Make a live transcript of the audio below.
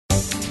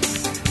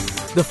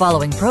The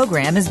following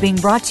program is being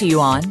brought to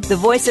you on the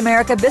Voice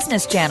America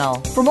Business Channel.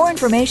 For more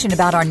information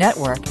about our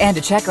network and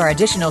to check our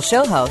additional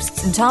show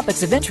hosts and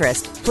topics of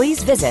interest,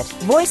 please visit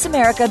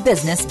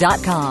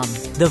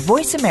voiceamericabusiness.com. The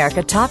Voice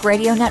America Talk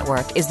Radio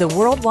Network is the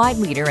worldwide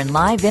leader in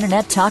live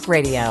Internet talk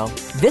radio.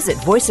 Visit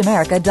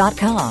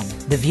voiceamerica.com.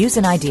 The views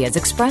and ideas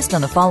expressed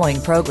on the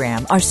following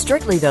program are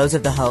strictly those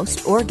of the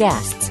host or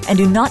guests and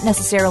do not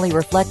necessarily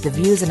reflect the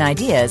views and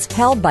ideas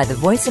held by the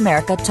Voice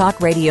America Talk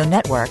Radio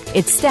Network,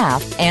 its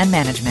staff, and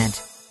management.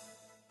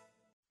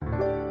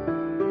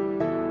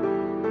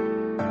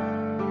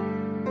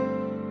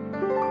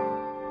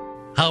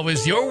 How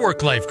is your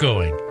work life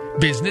going?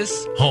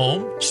 Business,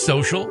 home,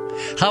 social?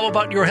 How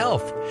about your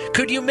health?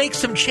 Could you make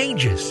some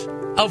changes?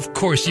 Of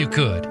course you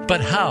could,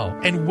 but how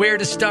and where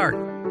to start?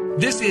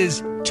 This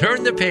is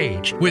Turn the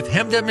Page with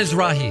Hemda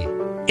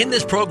Mizrahi. In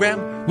this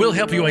program, we'll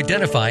help you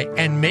identify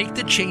and make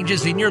the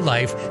changes in your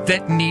life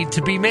that need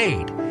to be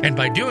made. And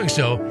by doing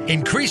so,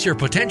 increase your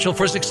potential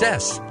for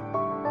success.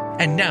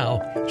 And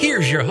now,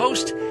 here's your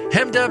host,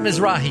 Hemda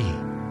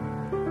Mizrahi.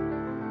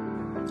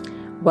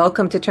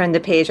 Welcome to Turn the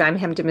Page. I'm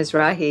Hemda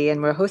Mizrahi,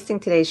 and we're hosting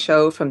today's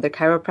show from the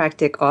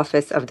Chiropractic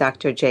office of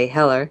Dr. Jay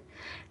Heller.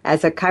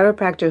 As a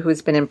chiropractor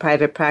who's been in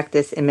private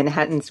practice in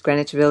Manhattan's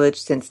Greenwich Village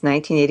since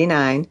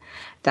 1989,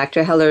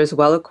 Dr. Heller is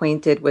well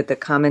acquainted with the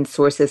common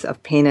sources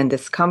of pain and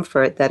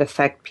discomfort that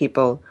affect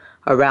people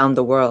around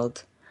the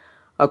world.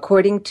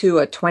 According to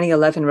a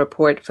 2011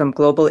 report from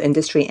Global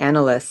Industry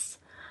Analysts,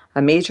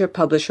 a major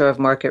publisher of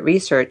market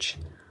research,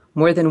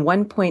 more than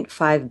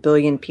 1.5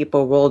 billion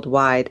people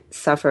worldwide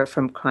suffer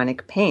from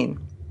chronic pain.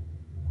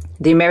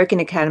 The American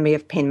Academy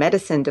of Pain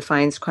Medicine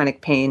defines chronic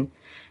pain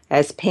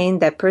as pain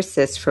that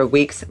persists for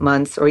weeks,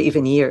 months, or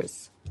even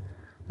years.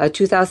 A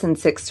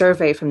 2006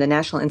 survey from the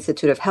National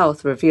Institute of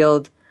Health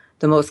revealed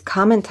the most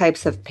common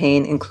types of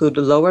pain include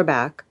lower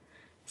back,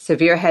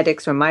 severe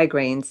headaches or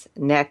migraines,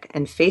 neck,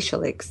 and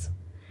facial aches.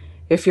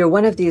 If you're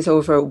one of these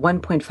over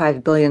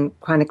 1.5 billion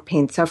chronic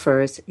pain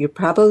sufferers, you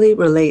probably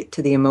relate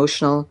to the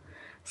emotional,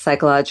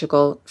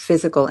 psychological,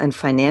 physical, and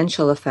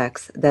financial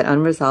effects that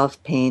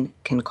unresolved pain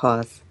can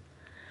cause.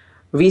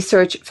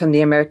 Research from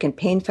the American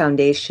Pain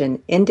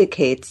Foundation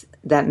indicates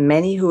that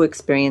many who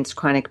experience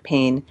chronic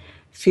pain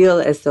feel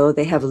as though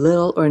they have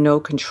little or no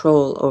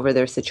control over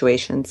their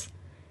situations.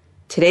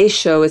 Today's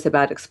show is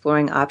about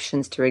exploring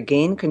options to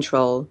regain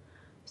control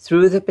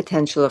through the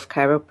potential of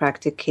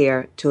chiropractic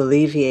care to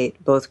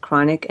alleviate both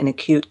chronic and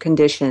acute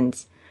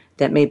conditions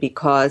that may be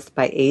caused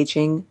by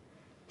aging,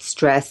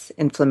 stress,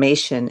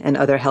 inflammation, and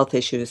other health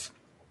issues.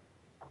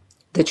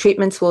 The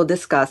treatments we'll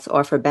discuss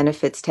offer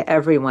benefits to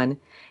everyone,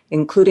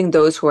 including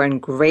those who are in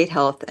great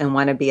health and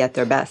want to be at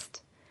their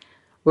best.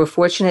 We're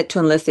fortunate to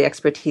enlist the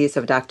expertise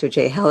of Dr.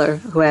 Jay Heller,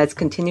 who has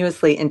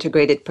continuously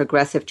integrated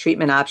progressive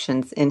treatment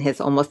options in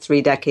his almost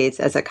 3 decades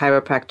as a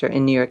chiropractor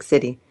in New York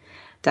City.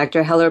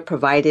 Dr. Heller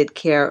provided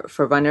care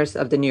for runners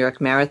of the New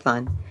York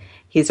Marathon.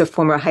 He's a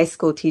former high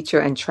school teacher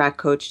and track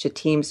coach to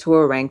teams who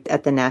are ranked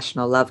at the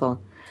national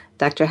level.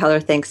 Dr. Heller,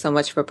 thanks so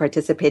much for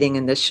participating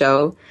in this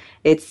show.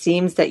 It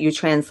seems that you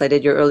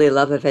translated your early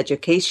love of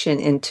education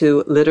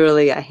into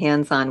literally a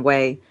hands-on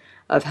way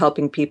of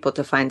helping people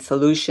to find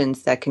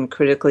solutions that can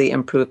critically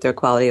improve their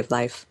quality of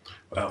life.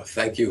 Wow,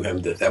 thank you,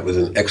 Hemda. That was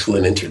an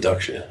excellent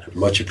introduction.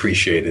 Much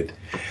appreciated.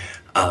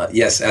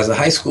 Yes, as a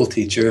high school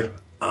teacher,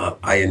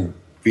 I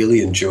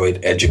really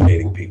enjoyed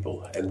educating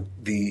people. And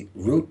the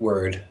root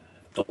word,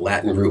 the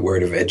Latin root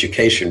word of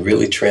education,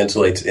 really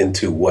translates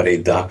into what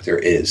a doctor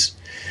is.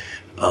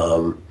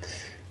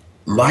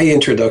 My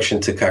introduction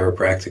to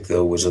chiropractic,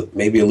 though, was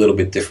maybe a little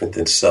bit different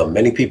than some.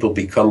 Many people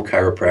become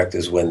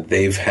chiropractors when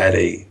they've had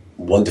a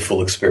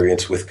wonderful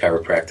experience with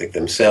chiropractic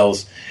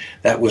themselves.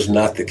 That was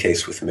not the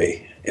case with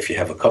me. If you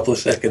have a couple of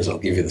seconds, I'll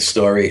give you the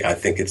story. I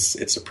think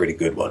it's a pretty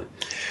good one.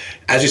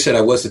 As you said,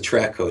 I was a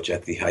track coach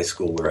at the high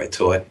school where I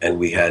taught, and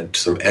we had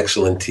some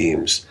excellent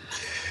teams.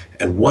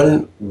 And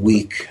one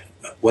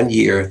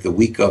year, the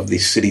week of the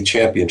city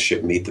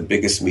championship meet, the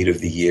biggest meet of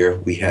the year,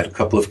 we had a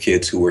couple of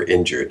kids who were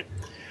injured.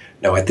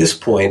 Now, at this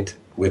point,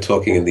 we're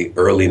talking in the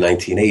early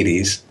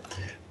 1980s,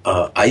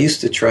 I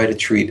used to try to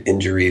treat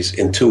injuries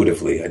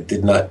intuitively.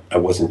 I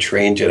wasn't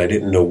trained yet. I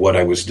didn't know what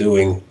I was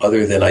doing,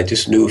 other than I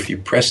just knew if you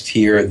pressed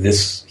here,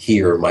 this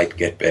here might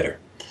get better.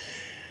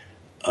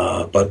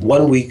 But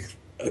one week,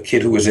 a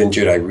kid who was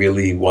injured, I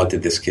really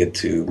wanted this kid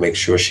to make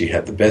sure she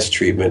had the best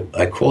treatment.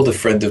 I called a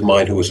friend of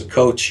mine who was a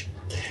coach.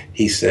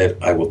 He said,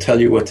 I will tell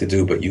you what to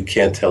do, but you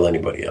can't tell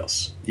anybody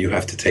else. You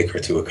have to take her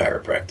to a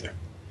chiropractor.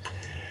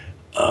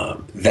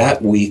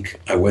 That week,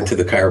 I went to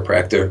the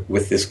chiropractor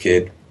with this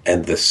kid,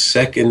 and the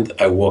second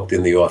I walked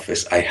in the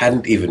office, I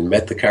hadn't even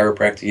met the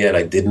chiropractor yet.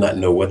 I did not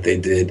know what they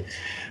did.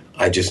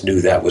 I just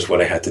knew that was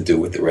what I had to do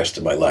with the rest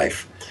of my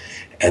life.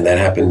 And that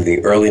happened in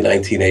the early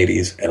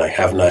 1980s, and I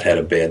have not had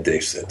a bad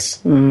day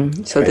since.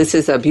 So This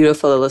is a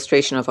beautiful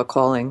illustration of a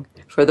calling.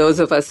 For those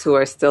of us who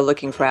are still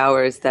looking for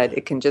hours, that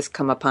it can just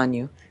come upon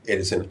you. It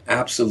is an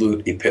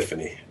absolute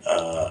epiphany.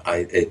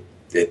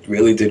 It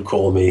really did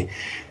call me.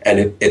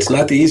 And it's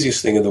not the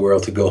easiest thing in the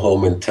world to go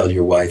home and tell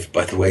your wife,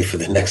 by the way, for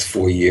the next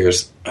 4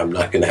 years, I'm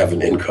not going to have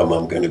an income.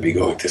 I'm going to be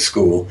going to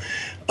school.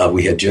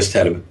 We had just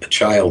had a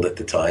child at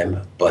the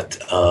time, but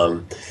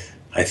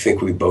I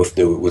think we both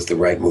knew it was the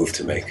right move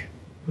to make.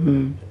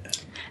 Mm.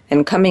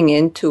 And coming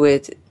into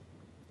it,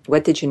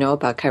 what did you know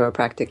about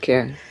chiropractic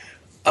care?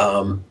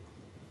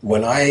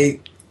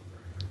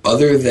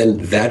 Other than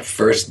that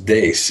first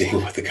day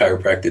seeing what the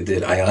chiropractor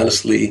did,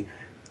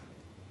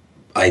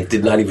 I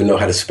did not even know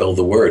how to spell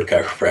the word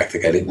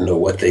chiropractic. I didn't know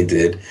what they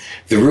did.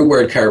 The root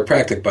word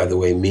chiropractic, by the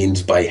way,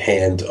 means by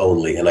hand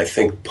only. And I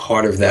think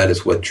part of that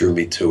is what drew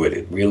me to it.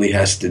 It really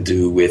has to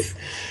do with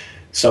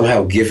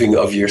somehow giving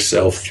of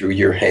yourself through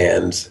your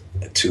hands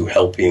to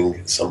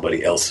helping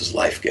somebody else's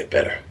life get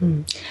better.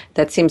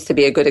 That seems to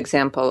be a good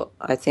example,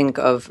 I think,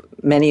 of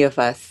many of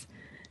us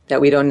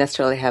that we don't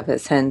necessarily have a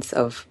sense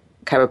of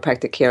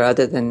chiropractic care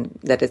other than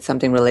that it's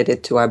something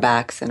related to our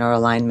backs and our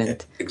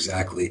alignment.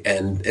 Exactly.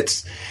 And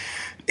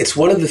it's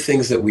one of the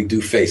things that we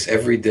do face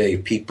every day.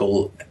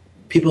 People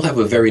have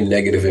a very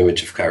negative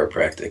image of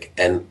chiropractic,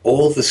 and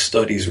all the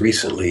studies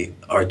recently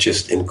are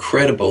just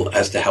incredible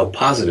as to how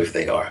positive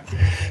they are.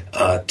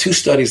 2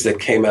 studies that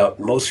came out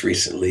most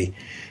recently,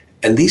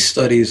 and these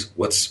studies,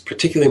 what's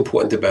particularly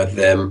important about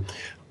them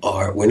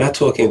are we're not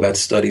talking about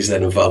studies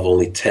that involve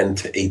only 10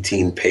 to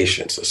 18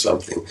 patients or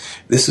something.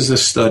 This is a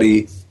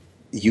study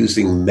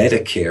using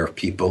Medicare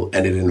people,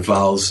 and it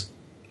involves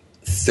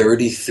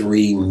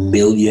 33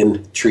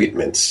 million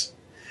treatments.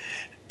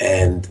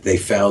 And they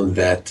found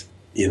that,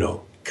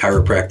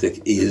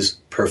 chiropractic is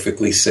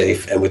perfectly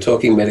safe. And we're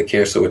talking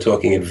Medicare, so we're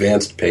talking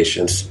advanced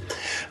patients.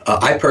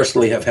 I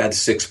personally have had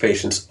 6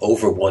 patients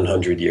over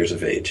 100 years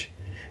of age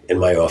in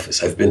my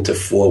office. I've been to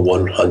 4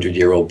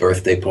 100-year-old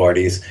birthday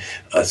parties.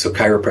 So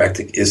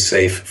chiropractic is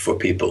safe for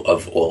people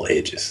of all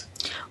ages.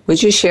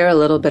 Would you share a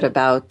little bit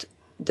about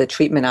the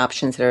treatment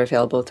options that are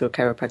available through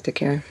chiropractic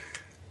care?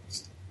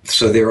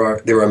 So there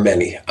are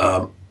many.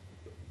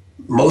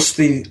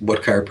 Mostly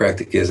what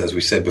chiropractic is, as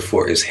we said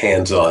before, is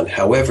hands-on.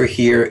 However,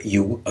 here,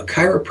 a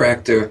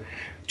chiropractor,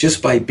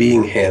 just by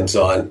being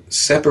hands-on,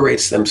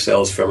 separates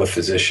themselves from a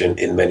physician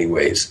in many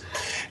ways.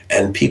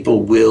 And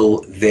people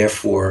will,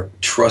 therefore,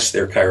 trust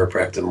their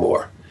chiropractor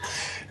more.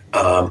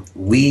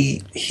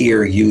 We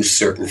here use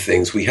certain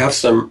things. We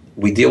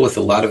deal with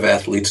a lot of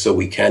athletes, so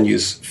we can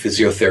use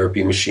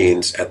physiotherapy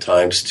machines at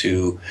times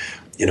to,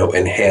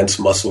 enhance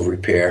muscle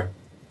repair,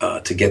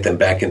 to get them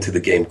back into the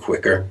game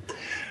quicker.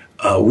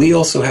 We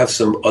also have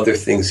some other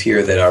things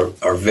here that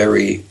are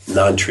very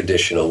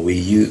non-traditional.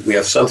 We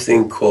have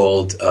something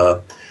called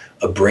a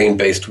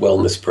brain-based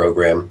wellness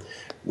program,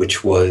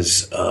 which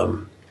was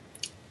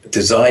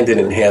designed and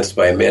enhanced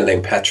by a man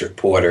named Patrick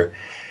Porter.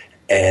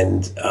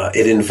 And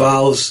it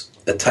involves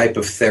a type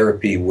of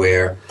therapy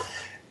where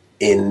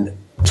in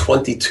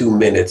 22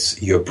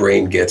 minutes, your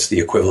brain gets the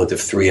equivalent of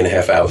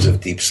 3.5 hours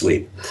of deep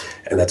sleep.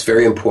 And that's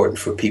very important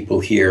for people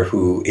here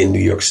in New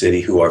York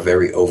City who are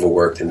very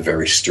overworked and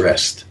very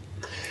stressed.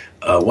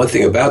 One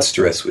thing about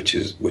stress, which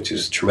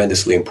is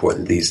tremendously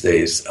important these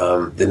days,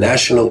 the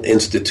National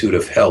Institute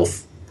of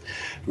Health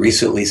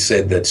recently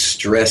said that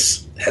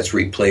stress has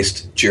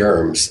replaced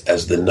germs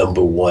as the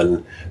number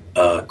 1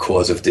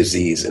 cause of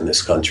disease in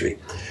this country.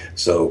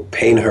 So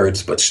pain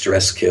hurts, but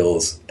stress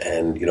kills,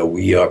 and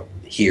we are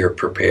here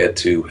prepared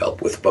to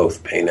help with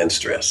both pain and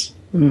stress.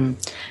 Mm.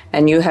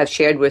 And you have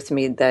shared with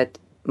me that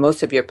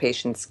most of your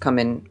patients come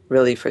in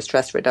really for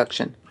stress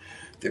reduction.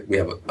 We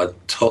have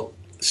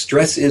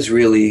stress is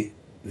really,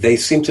 they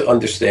seem to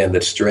understand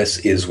that stress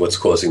is what's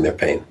causing their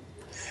pain,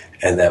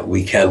 and that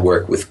we can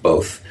work with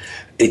both.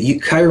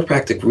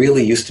 Chiropractic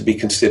really used to be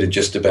considered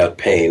just about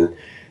pain,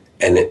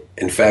 and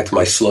in fact,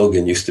 my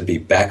slogan used to be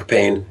back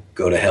pain,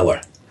 go to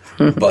Heller.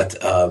 But,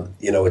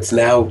 it's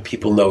now,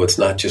 people know it's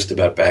not just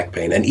about back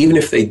pain. And even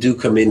if they do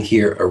come in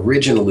here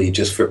originally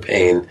just for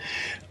pain,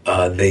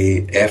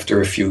 they, after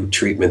a few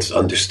treatments,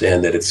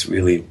 understand that it's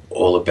really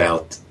all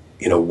about,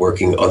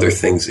 working other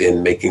things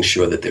in, making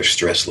sure that their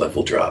stress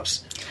level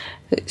drops.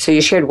 So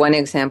you shared one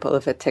example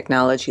of a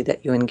technology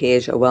that you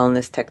engage, a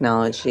wellness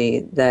technology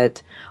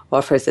that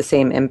offers the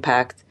same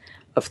impact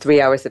of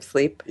 3 hours of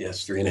sleep?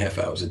 Yes,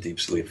 3.5 hours of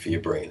deep sleep for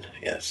your brain,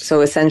 yes.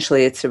 So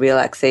essentially it's a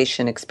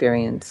relaxation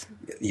experience.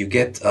 You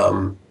get,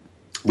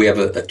 we have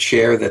a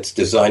chair that's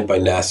designed by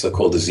NASA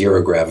called a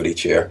zero gravity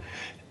chair,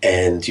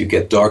 and you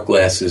get dark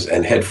glasses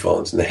and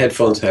headphones. And the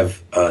headphones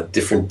have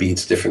different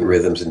beats, different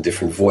rhythms, and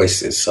different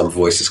voices. Some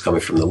voices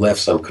coming from the left,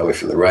 some coming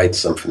from the right,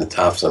 some from the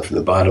top, some from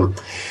the bottom.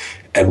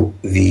 And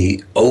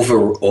the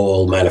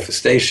overall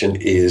manifestation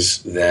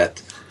is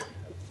that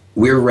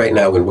we're right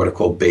now in what are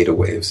called beta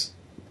waves.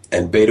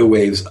 And beta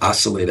waves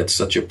oscillate at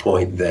such a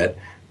point that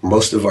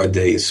most of our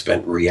day is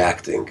spent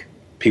reacting.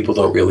 People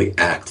don't really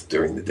act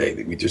during the day.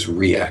 We just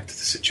react to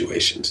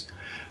situations.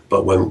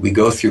 But when we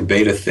go through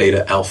beta,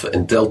 theta, alpha,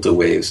 and delta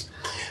waves,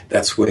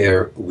 that's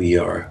where we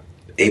are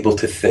able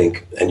to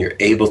think, and you're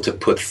able to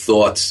put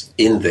thoughts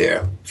in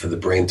there for the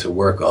brain to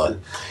work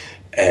on.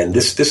 And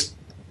this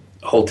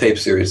whole tape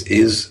series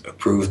is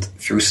approved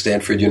through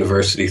Stanford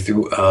University,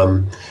 through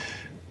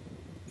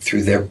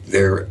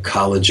their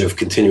College of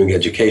Continuing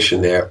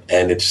Education there,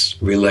 and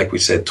it's really, like we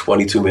said,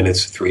 22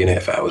 minutes,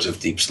 3.5 hours of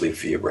deep sleep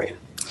for your brain.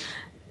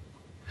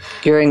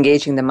 You're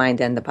engaging the mind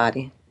and the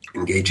body.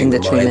 Engaging the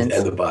mind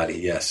and the body,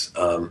 yes.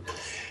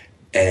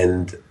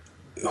 And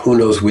who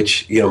knows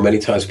which, many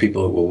times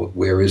people, well,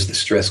 where is the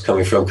stress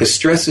coming from? Because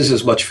stress is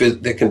as much,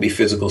 there can be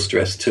physical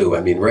stress too.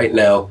 I mean, right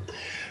now,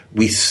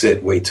 we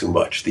sit way too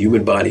much. The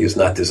human body is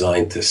not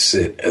designed to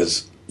sit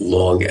as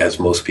long as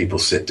most people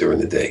sit during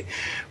the day.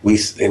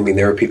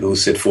 There are people who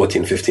sit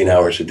 14, 15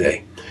 hours a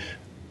day.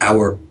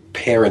 Our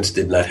parents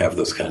did not have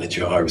those kind of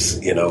jobs.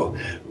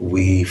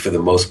 We, for the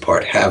most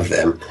part, have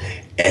them.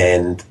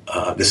 And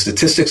the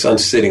statistics on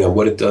sitting, on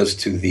what it does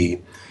to the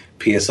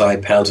PSI,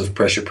 pounds of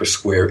pressure per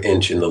square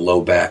inch in the low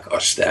back, are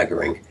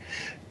staggering.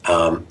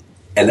 And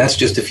that's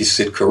just if you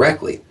sit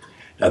correctly.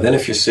 Now then,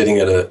 if you're sitting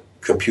at a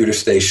computer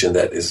station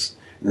that is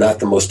not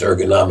the most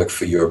ergonomic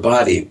for your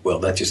body, well,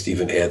 that just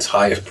even adds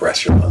higher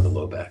pressure on the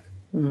low back.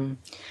 Mm.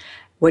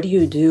 What do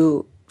you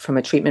do from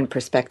a treatment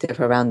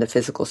perspective around the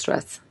physical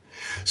stress?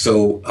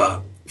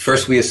 So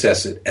first we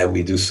assess it, and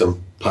we do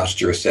some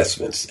posture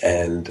assessments.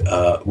 And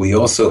we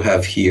also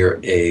have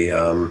here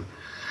a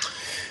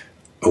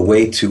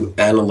way to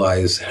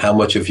analyze how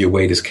much of your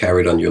weight is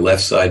carried on your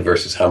left side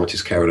versus how much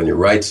is carried on your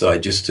right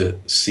side, just to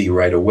see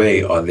right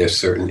away, are there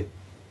certain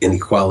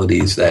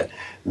inequalities that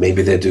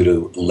maybe they're due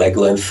to leg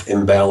length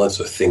imbalance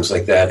or things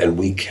like that, and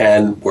we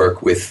can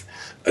work with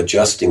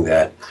adjusting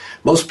that.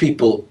 Most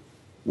people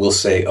will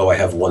say, I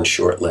have one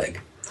short leg.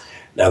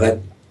 Now that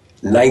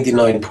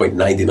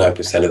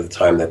 99.99% of the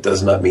time, that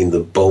does not mean the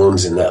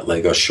bones in that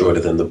leg are shorter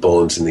than the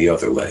bones in the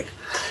other leg.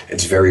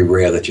 It's very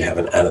rare that you have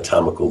an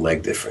anatomical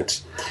leg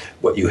difference.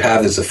 What you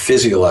have is a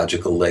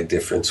physiological leg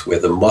difference where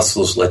the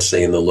muscles, let's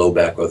say in the low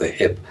back or the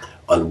hip,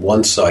 on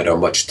one side are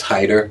much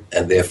tighter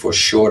and therefore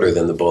shorter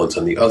than the bones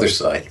on the other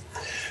side.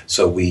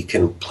 So we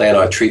can plan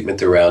our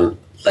treatment around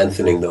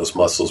lengthening those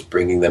muscles,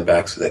 bringing them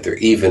back so that they're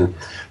even,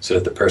 so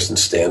that the person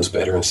stands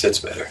better and sits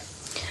better.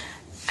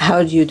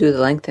 How do you do the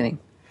lengthening?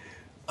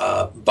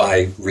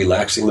 By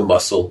relaxing the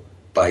muscle,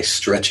 by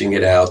stretching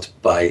it out,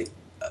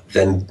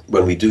 then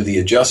when we do the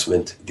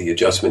adjustment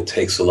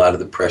takes a lot of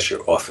the pressure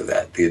off of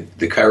that.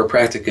 The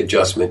chiropractic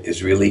adjustment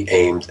is really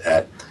aimed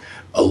at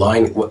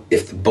aligning.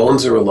 If the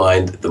bones are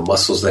aligned, the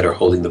muscles that are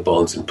holding the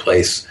bones in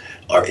place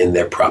are in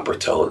their proper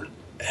tone.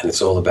 And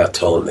it's all about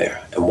tone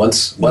there. And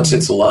once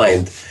it's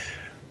aligned,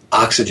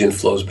 oxygen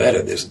flows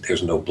better.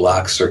 There's no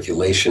block.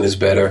 Circulation is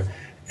better.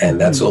 And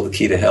that's all the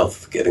key to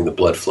health, getting the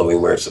blood flowing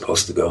where it's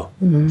supposed to go.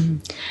 Mm-hmm.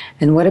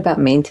 And what about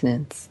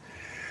maintenance?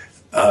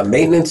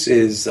 Maintenance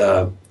is,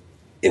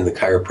 in the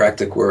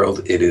chiropractic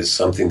world, it is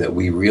something that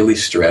we really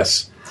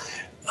stress.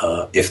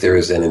 If there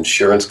is an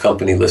insurance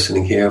company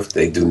listening here, if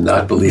they do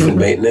not believe in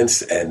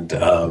maintenance, and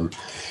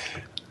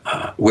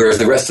whereas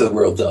the rest of the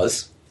world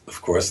does,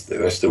 of course, the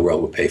rest of the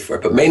world will pay for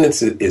it. But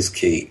maintenance is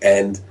key.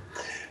 And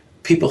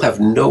people have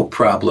no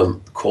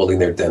problem calling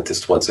their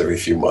dentist once every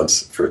few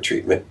months for a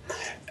treatment.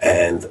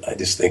 And I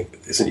just think,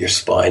 isn't your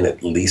spine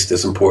at least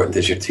as important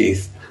as your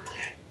teeth?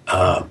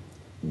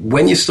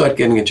 When you start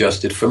getting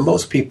adjusted, for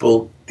most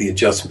people, the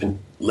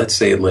adjustment, let's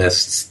say it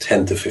lasts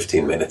 10 to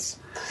 15 minutes.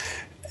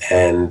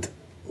 And,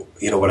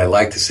 what I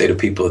like to say to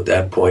people at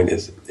that point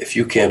is, if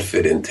you can't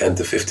fit in 10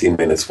 to 15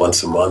 minutes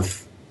once a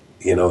month,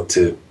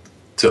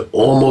 to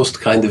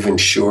almost kind of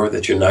ensure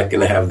that you're not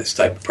going to have this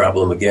type of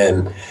problem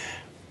again,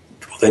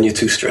 well, then you're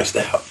too stressed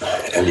out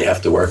and you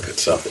have to work at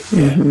something.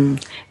 Mm-hmm.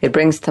 It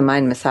brings to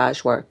mind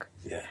massage work.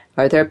 Yeah.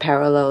 Are there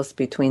parallels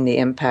between the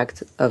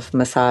impact of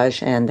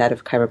massage and that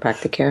of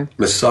chiropractic care?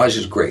 Massage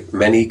is great.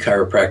 Many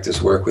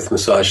chiropractors work with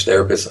massage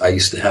therapists. I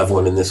used to have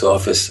one in this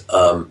office.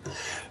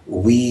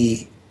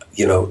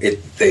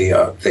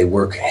 They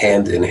work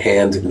hand in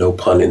hand, no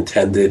pun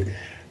intended.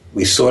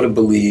 We sort of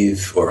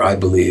believe, or I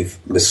believe,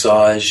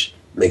 massage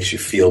makes you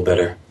feel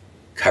better.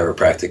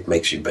 Chiropractic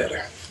makes you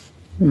better.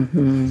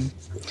 Mm-hmm.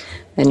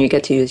 And you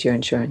get to use your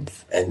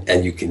insurance.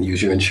 And you can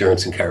use your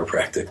insurance in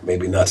chiropractic,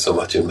 maybe not so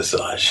much in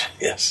massage,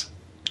 yes.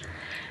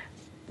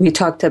 We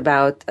talked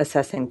about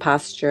assessing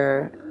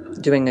posture,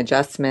 doing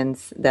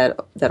adjustments that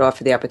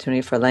offer the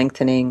opportunity for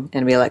lengthening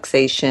and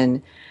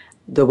relaxation,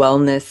 the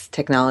wellness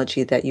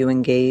technology that you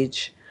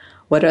engage.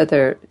 What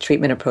other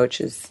treatment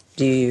approaches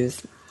do you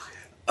use?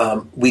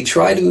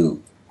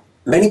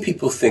 Many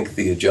people think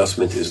the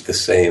adjustment is the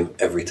same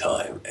every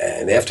time.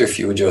 And after a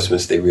few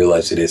adjustments, they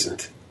realize it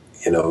isn't.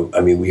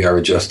 We are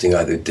adjusting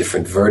either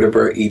different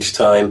vertebrae each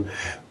time,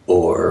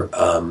 or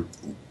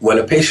when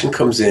a patient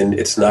comes in,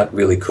 it's not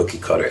really cookie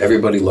cutter.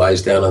 Everybody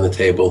lies down on the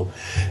table,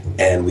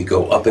 and we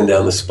go up and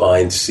down the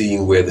spine,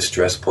 seeing where the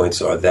stress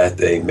points are that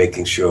day,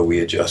 making sure we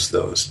adjust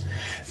those.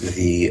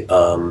 The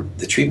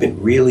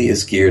treatment really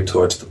is geared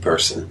towards the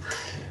person.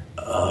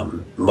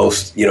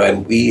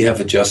 And we have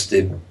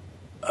adjusted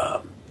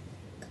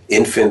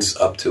infants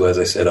up to, as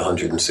I said,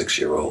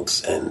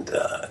 106-year-olds, and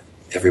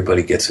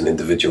everybody gets an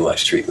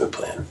individualized treatment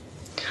plan.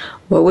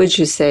 What would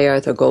you say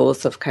are the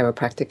goals of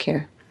chiropractic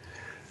care?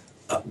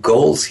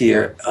 Goals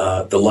here,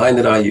 the line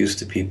that I use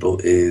to people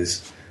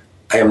is,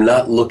 I am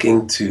not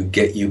looking to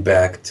get you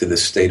back to the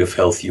state of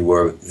health you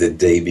were the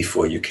day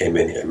before you came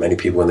in here. Many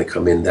people, when they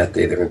come in that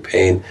day, they're in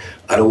pain.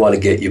 I don't want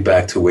to get you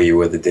back to where you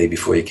were the day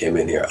before you came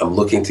in here. I'm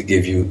looking to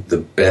give you the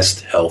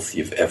best health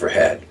you've ever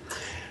had.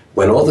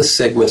 When all the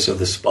segments of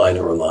the spine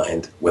are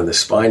aligned, when the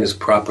spine is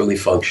properly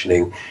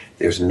functioning,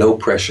 there's no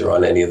pressure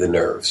on any of the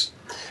nerves.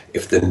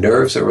 If the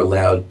nerves are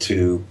allowed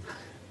to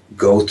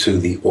go to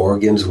the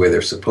organs where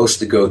they're supposed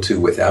to go to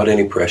without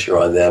any pressure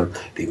on them,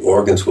 the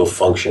organs will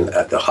function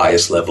at the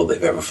highest level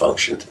they've ever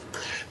functioned.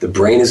 The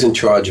brain is in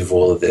charge of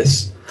all of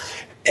this.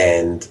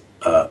 And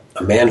a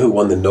man who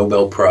won the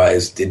Nobel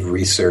Prize did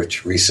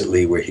research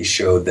recently where he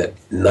showed that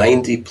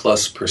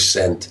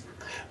 90+%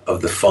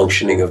 of the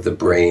functioning of the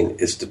brain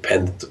is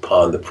dependent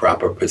upon the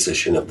proper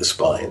position of the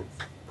spine.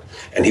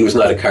 And he was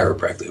not a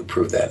chiropractor who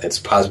proved that. It's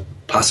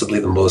possibly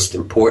the most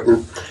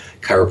important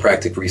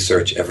chiropractic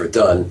research ever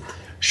done,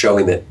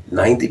 showing that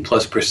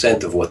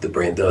 90+% of what the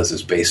brain does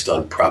is based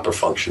on proper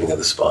functioning of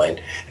the spine.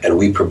 And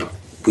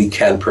we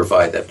can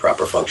provide that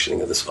proper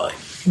functioning of the spine.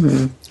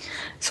 Mm-hmm.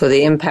 So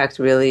the impact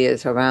really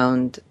is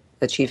around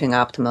achieving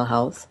optimal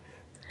health?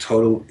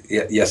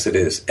 Yes, it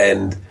is.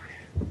 And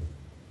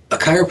a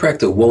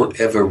chiropractor won't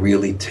ever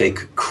really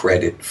take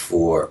credit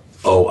for,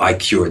 oh, I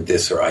cured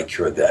this or I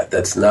cured that.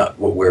 That's not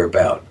what we're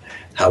about.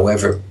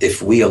 However,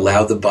 if we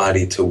allow the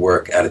body to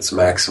work at its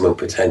maximum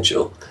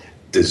potential,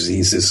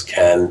 diseases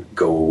can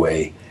go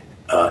away,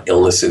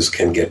 illnesses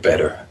can get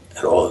better,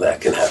 and all of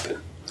that can happen.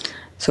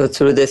 So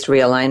through this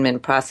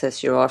realignment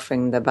process, you're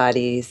offering the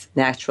body's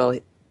natural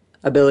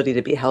ability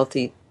to be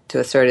healthy to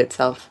assert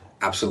itself.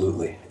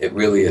 Absolutely. It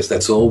really is.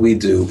 That's all we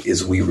do,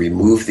 is we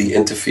remove the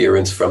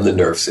interference from the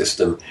nerve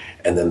system,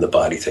 and then the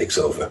body takes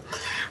over.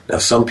 Now,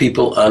 some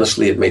people,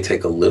 honestly, it may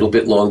take a little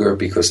bit longer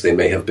because they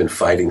may have been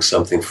fighting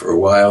something for a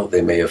while.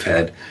 They may have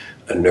had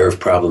a nerve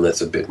problem that's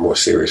a bit more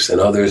serious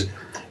than others,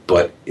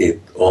 but it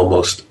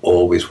almost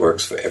always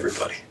works for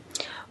everybody.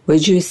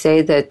 Would you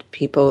say that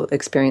people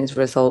experience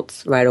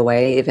results right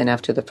away, even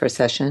after the first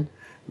session?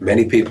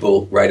 Many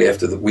people, right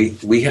after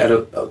we had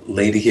a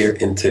lady here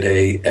in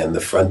today, and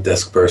the front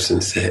desk person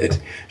said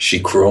she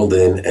crawled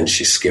in and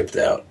she skipped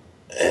out,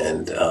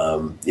 and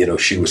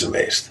she was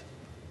amazed.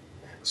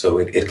 So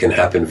it can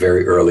happen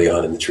very early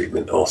on in the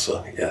treatment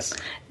also, yes.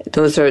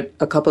 Those are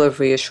a couple of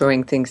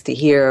reassuring things to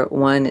hear.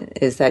 One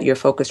is that your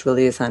focus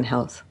really is on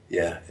health.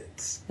 Yeah.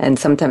 And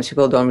sometimes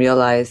people don't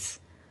realize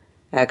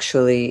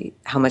actually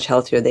how much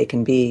healthier they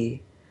can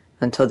be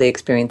until they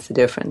experience the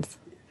difference.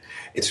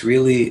 It's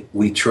really,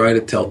 we try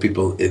to tell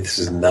people this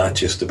is not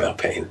just about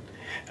pain.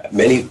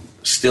 Many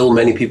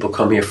people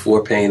come here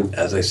for pain,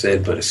 as I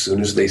said, but as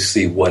soon as they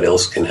see what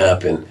else can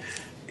happen,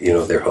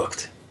 they're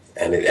hooked.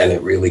 And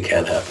it really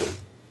can happen.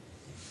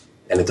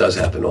 And it does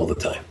happen all the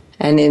time.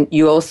 And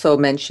you also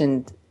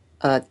mentioned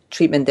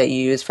treatment that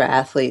you use for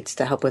athletes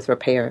to help with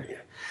repair. Yeah.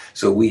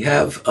 So we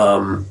have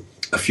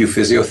a few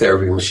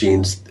physiotherapy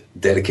machines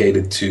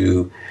dedicated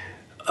to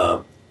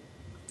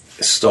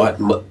start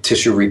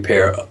tissue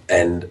repair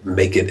and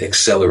make it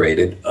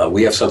accelerated.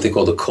 We have something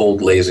called a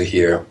cold laser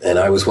here, and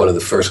I was one of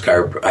the first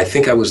I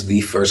think I was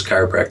the first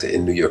chiropractor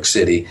in New York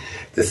City,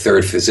 the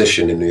third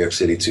physician in New York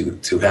City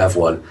to have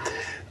one.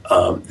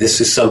 This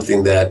is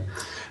something that,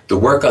 the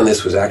work on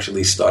this was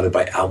actually started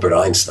by Albert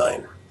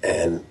Einstein,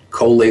 and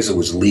cold laser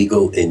was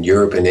legal in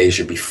Europe and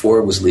Asia before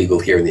it was legal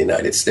here in the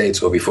United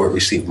States, or before it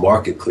received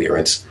market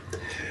clearance.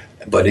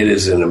 But it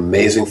is an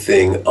amazing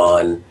thing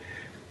on...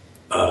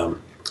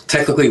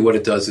 Technically, what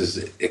it does is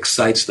it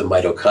excites the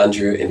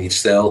mitochondria in each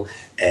cell,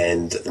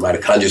 and the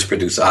mitochondria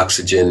produce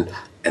oxygen,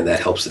 and that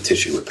helps the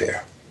tissue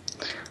repair.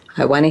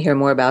 I want to hear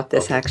more about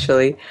this,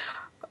 actually.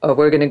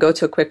 We're going to go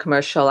to a quick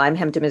commercial. I'm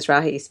Hemda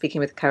Mizrahi,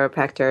 speaking with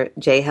chiropractor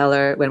Jay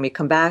Heller. When we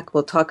come back,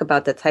 we'll talk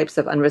about the types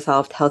of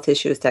unresolved health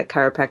issues that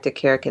chiropractic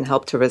care can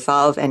help to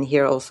resolve, and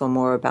hear also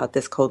more about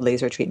this cold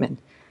laser treatment.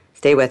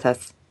 Stay with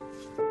us.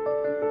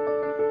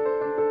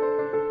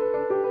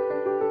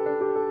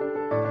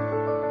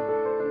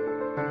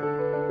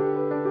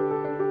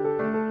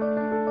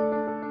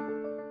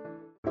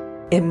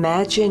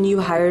 Imagine you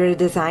hired a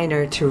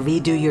designer to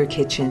redo your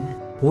kitchen.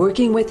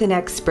 Working with an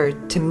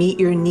expert to meet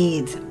your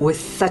needs was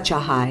such a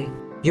high.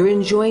 You're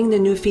enjoying the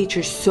new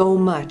features so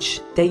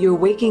much that you're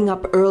waking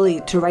up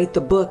early to write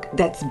the book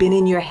that's been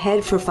in your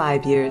head for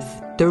 5 years.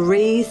 The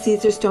raised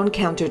Caesar stone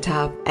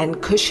countertop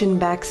and cushioned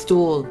back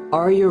stool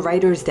are your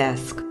writer's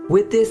desk.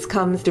 With this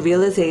comes the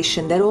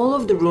realization that all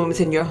of the rooms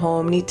in your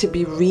home need to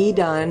be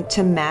redone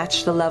to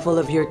match the level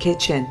of your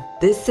kitchen.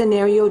 This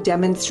scenario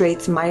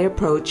demonstrates my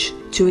approach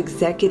to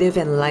executive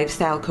and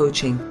lifestyle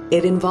coaching.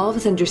 It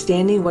involves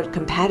understanding what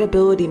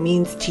compatibility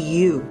means to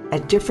you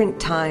at different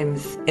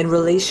times in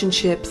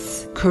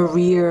relationships,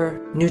 career,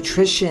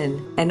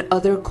 nutrition, and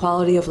other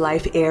quality of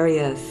life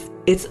areas.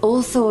 It's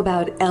also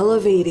about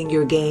elevating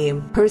your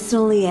game,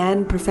 personally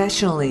and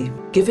professionally.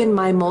 Given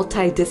my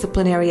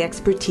multidisciplinary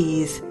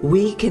expertise,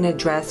 we can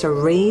address a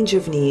range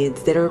of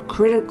needs that are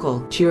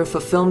critical to your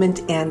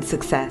fulfillment and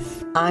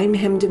success. I'm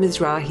Hemda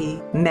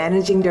Mizrahi,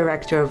 Managing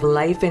Director of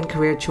Life and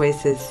Career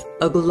Choices,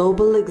 a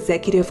global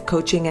executive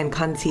coaching and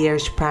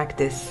concierge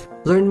practice.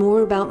 Learn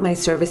more about my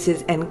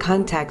services and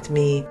contact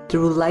me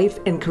through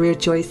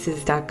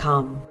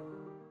lifeandcareerchoices.com.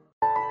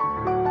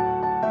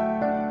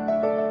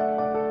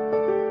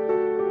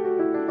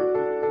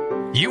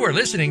 You are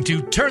listening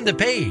to Turn the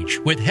Page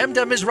with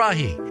Hemda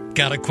Mizrahi.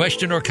 Got a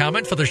question or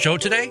comment for the show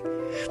today?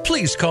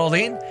 Please call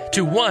in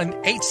to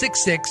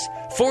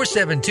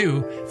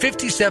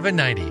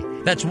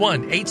 1-866-472-5790. That's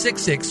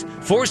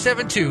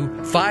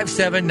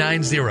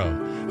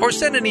 1-866-472-5790. Or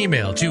send an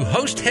email to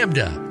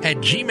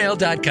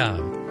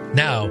hosthemda@gmail.com.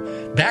 Now,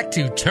 back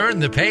to Turn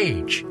the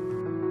Page.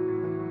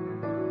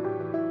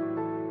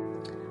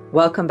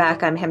 Welcome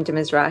back. I'm Hemda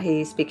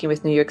Mizrahi, speaking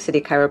with New York City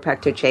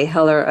chiropractor Jay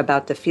Heller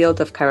about the field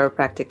of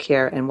chiropractic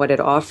care and what it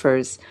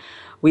offers.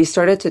 We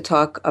started to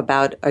talk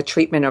about a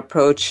treatment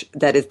approach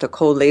that is the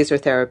cold laser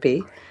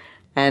therapy,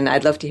 and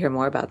I'd love to hear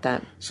more about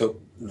that. So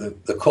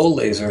the cold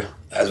laser,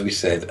 as we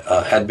said,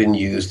 had been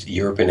used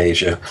Europe and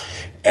Asia,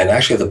 and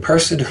actually the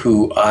person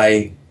who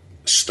I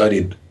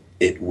studied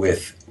it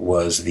with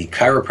was the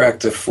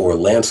chiropractor for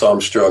Lance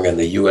Armstrong and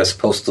the U.S.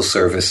 Postal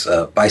Service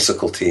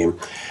bicycle team.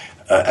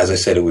 As I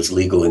said, it was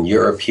legal in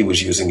Europe. He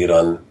was using it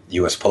on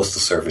U.S. Postal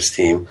Service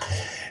team.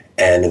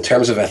 And in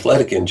terms of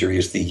athletic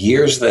injuries, the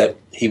years that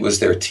he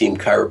was their team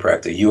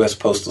chiropractor, U.S.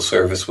 Postal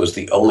Service was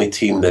the only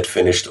team that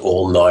finished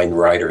all 9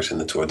 riders in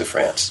the Tour de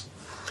France.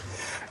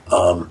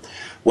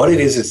 What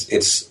it is,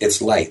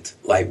 it's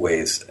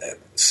lightweight.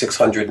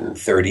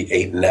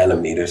 638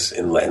 nanometers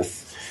in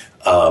length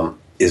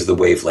is the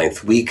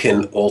wavelength. We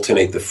can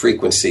alternate the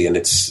frequency, and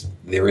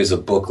there is a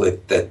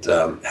booklet that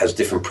has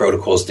different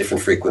protocols,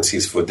 different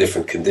frequencies for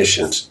different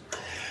conditions.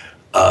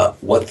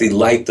 What the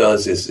light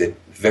does is it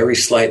very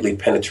slightly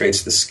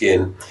penetrates the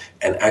skin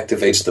and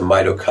activates the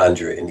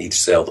mitochondria in each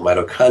cell. The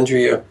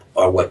mitochondria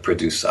are what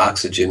produce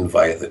oxygen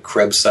via the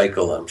Krebs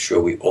cycle. I'm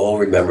sure we all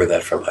remember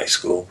that from high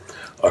school,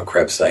 our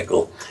Krebs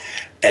cycle.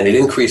 And it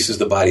increases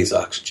the body's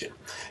oxygen.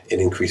 It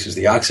increases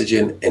the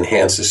oxygen,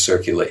 enhances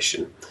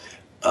circulation.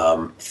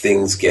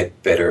 Things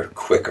get better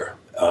quicker.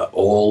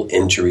 All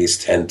injuries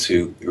tend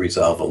to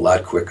resolve a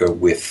lot quicker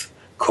with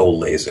cold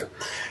laser.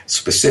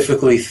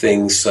 Specifically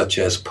things such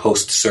as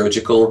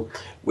post-surgical,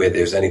 where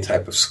there's any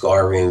type of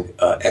scarring,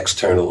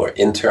 external or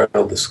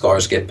internal, the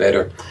scars get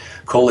better.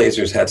 Cold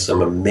lasers had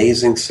some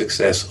amazing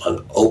success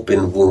on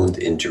open wound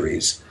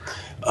injuries,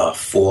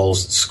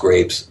 falls,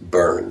 scrapes,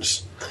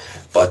 burns.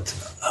 But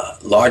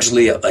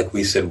largely, like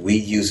we said, we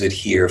use it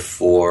here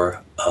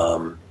for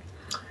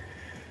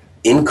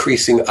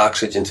increasing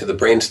oxygen to the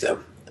brainstem.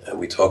 And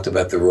we talked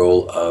about the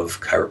role of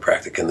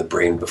chiropractic in the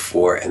brain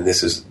before, and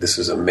this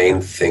is a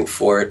main thing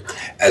for it,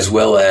 as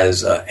well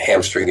as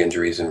hamstring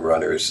injuries in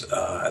runners.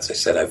 As I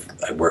said, I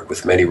work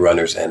with many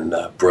runners and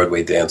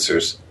Broadway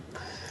dancers.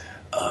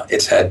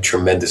 It's had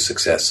tremendous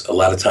success. A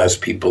lot of times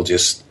people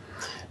it's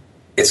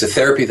a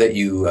therapy that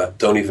you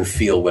don't even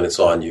feel when it's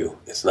on you.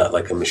 It's not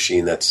like a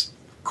machine that's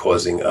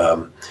causing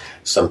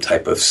some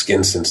type of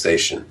skin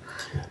sensation.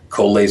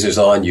 Cold laser's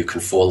on, you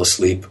can fall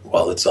asleep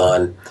while it's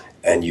on,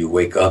 and you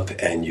wake up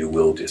and you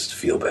will just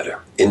feel better.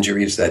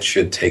 Injuries that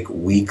should take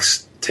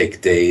weeks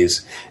take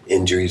days.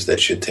 Injuries that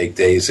should take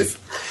days. If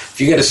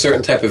you get a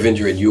certain type of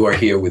injury and you are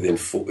here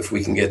if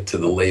we can get to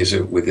the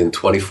laser within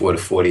 24 to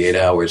 48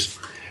 hours,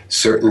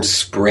 certain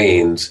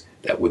sprains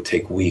that would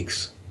take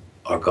weeks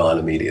are gone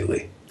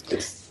immediately.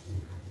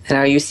 And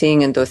are you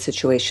seeing in those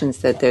situations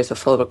that there's a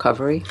full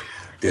recovery?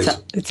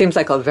 It seems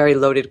like a very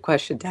loaded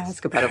question to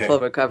ask about a full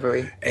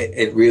recovery.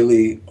 It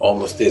really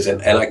almost is.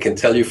 And I can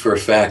tell you for a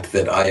fact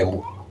that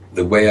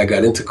the way I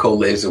got into cold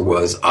laser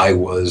was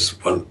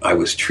when I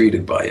was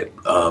treated by it.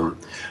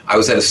 I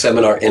was at a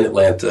seminar in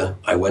Atlanta.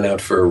 I went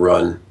out for a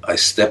run.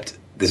 This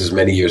is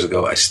many years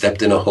ago, I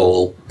stepped in a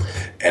hole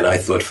and I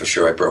thought for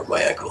sure I broke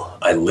my ankle.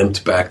 I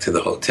limped back to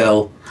the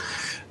hotel.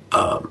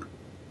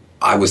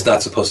 I was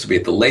not supposed to be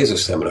at the laser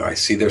seminar. I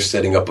see they're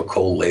setting up a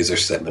cold laser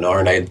seminar,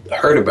 and I had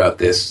heard about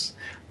this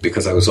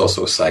because I was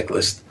also a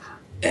cyclist.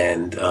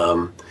 And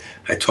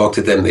I talked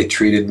to them. They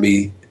treated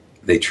me.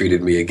 They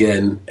treated me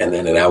again, and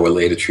then an hour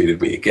later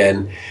treated me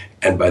again.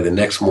 And by the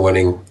next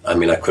morning,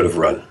 I could have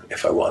run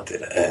if I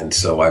wanted. And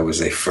so I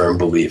was a firm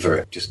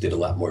believer. Just did a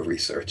lot more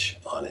research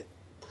on it.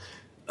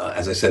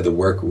 As I said, the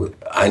work with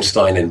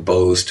Einstein and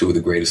Bose, 2 of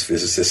the greatest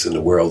physicists in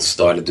the world,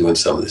 started doing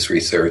some of this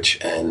research,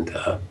 and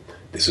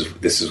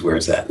this is where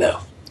it's at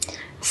now.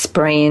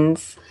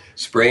 Sprains,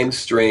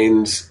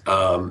 strains,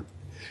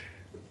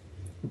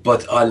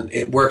 but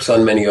it works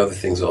on many other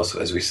things also.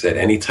 As we said,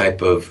 any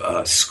type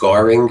of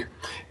scarring,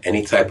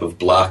 any type of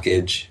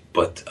blockage.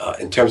 But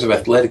in terms of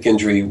athletic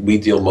injury, we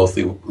deal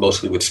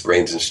mostly with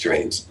sprains and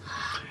strains.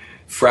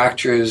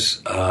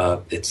 Fractures,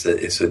 it's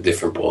a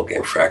different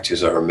ballgame.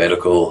 Fractures are a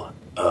medical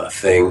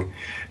thing.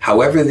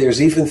 However,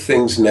 there's even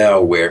things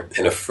now where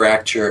in a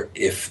fracture,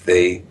 if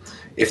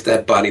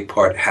that body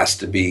part has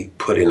to be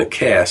put in a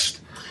cast,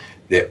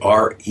 there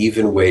are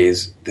even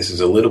ways, this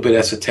is a little bit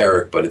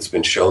esoteric, but it's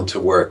been shown to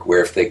work,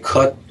 where if they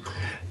cut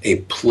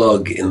a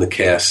plug in the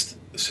cast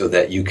so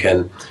that you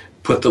can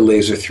put the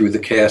laser through the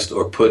cast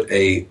or put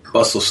a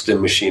muscle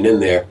stim machine in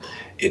there,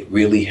 it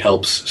really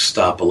helps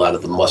stop a lot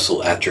of the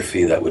muscle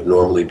atrophy that would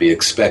normally be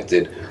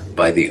expected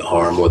by the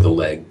arm or the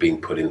leg being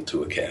put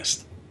into a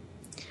cast.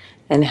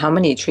 And how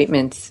many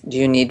treatments do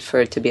you need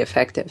for it to be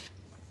effective?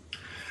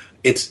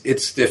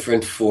 It's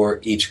different for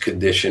each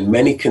condition.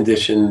 Many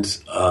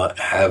conditions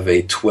have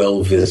a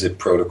 12-visit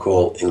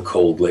protocol in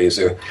cold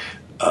laser,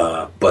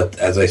 but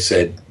as I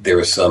said, there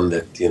are some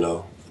that,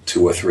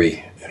 2 or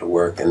 3 it'll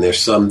work, and there's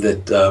some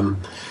that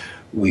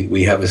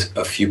we have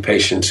a few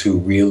patients who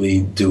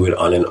really do it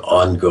on an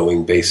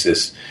ongoing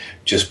basis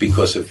just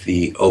because of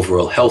the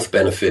overall health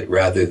benefit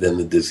rather than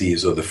the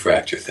disease or the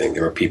fracture thing.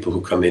 There are people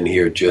who come in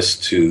here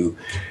just to,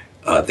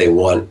 they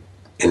want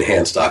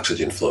enhanced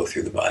oxygen flow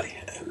through the body,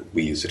 and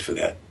we use it for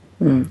that.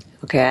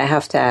 Okay, I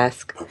have to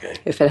ask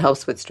if it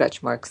helps with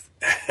stretch marks.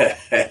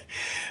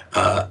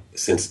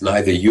 Since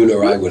neither you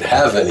nor I would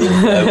have any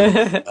of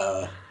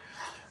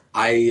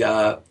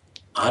them,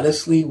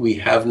 honestly, we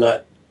have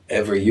not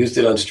ever used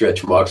it on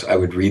stretch marks. I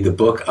would read the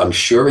book. I'm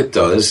sure it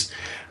does.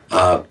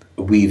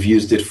 We've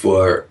used it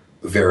for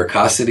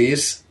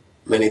varicosities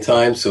many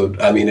times. So,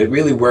 it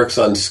really works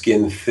on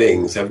skin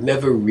things. I've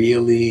never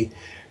really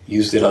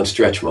used it on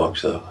stretch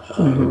marks, though.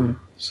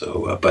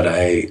 But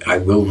I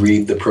will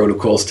read the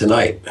protocols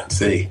tonight and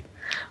see.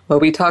 Well,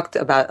 we talked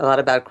a lot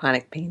about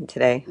chronic pain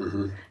today.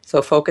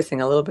 So focusing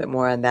a little bit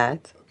more on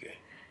that.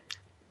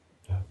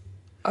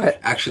 Okay.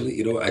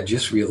 Actually, I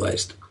just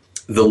realized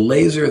the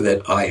laser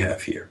that I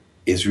have here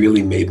is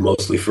really made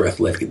mostly for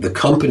athletic. The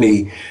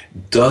company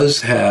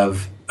does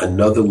have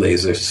another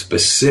laser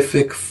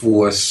specific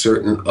for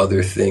certain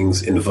other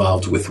things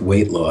involved with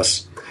weight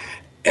loss.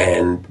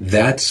 And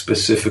that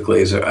specific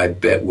laser, I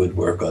bet, would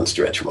work on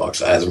stretch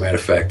marks. As a matter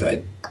of fact,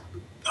 I'm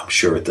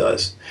sure it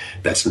does.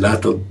 That's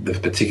not the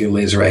particular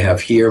laser I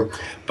have here,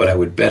 but I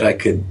would bet I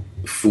could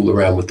fool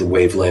around with the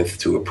wavelength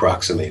to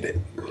approximate it.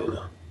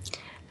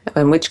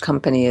 And which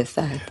company is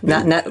that?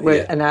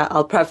 And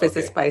I'll preface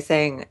this by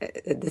saying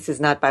this is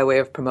not by way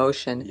of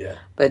promotion,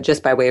 but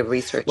just by way of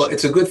research. Well,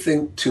 it's a good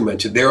thing to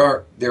mention. There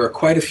are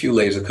quite a few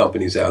laser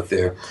companies out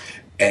there,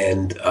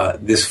 and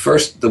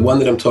the one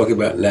that I'm talking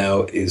about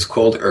now is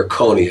called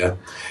Erconia,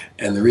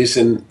 and the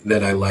reason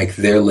that I like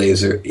their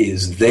laser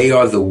is they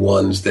are the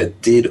ones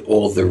that did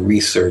all the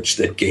research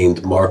that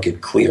gained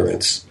market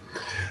clearance.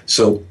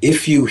 So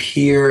if you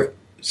hear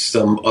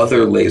some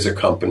other laser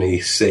company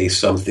say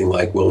something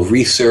like, well,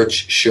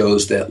 research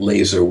shows that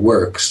laser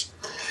works,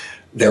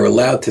 they're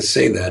allowed to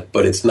say that,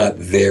 but it's not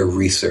their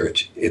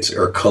research. It's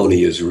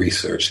Erconia's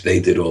research. They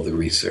did all the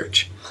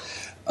research.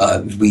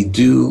 We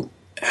do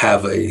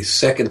have a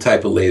second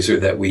type of laser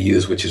that we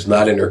use, which is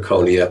not in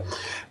Erconia,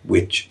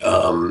 which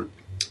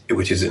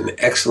is an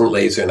excellent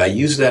laser, and I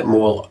use that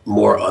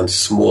more on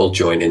small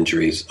joint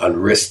injuries, on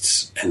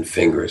wrists and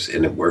fingers,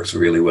 and it works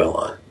really well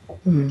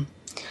on.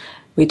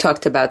 We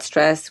talked about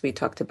stress, we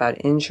talked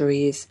about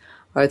injuries.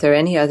 Are there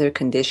any other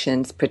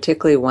conditions,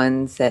 particularly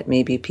ones that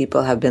maybe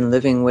people have been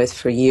living with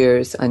for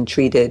years,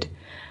 untreated,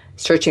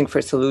 searching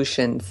for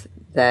solutions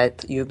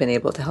that you've been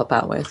able to help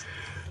out with?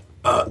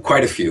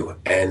 Quite a few,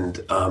 and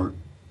a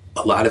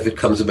lot of it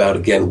comes about,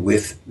 again,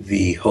 with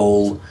the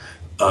whole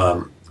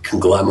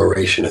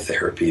conglomeration of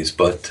therapies.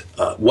 But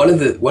one of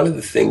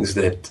the things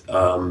that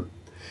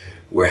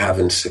we're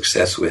having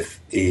success with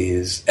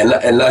is,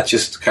 and not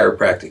just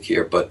chiropractic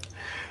here, but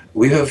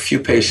we have a few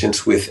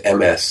patients with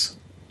MS,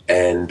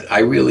 and I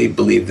really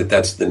believe that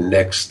that's the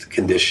next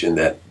condition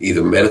that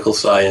either medical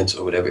science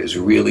or whatever is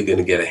really going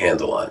to get a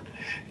handle on.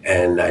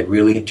 And I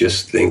really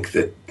just think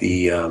that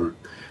the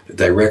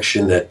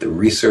direction that the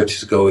research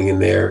is going in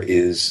there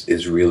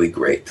is really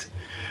great.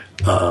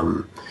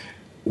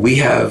 We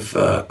have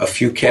a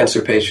few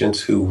cancer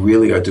patients who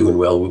really are doing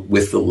well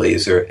with the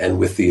laser and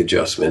with the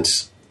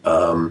adjustments.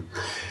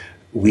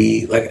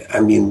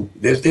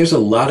 There's a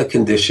lot of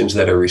conditions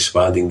that are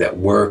responding that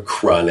were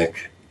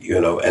chronic,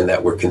 and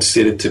that were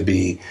considered to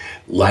be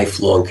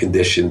lifelong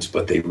conditions,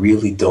 but they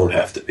really don't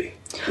have to be.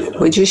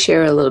 Would you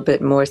share a little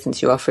bit more,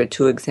 since you offered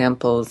two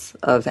examples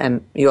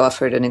you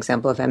offered an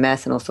example of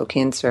MS and also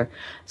cancer.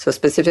 So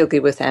specifically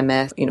with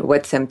MS,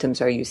 what symptoms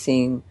are you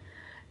seeing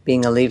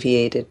being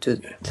alleviated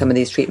to some of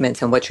these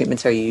treatments, and what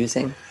treatments are you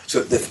using?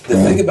 So the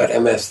thing about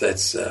MS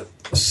that's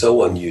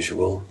so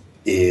unusual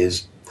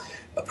is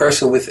a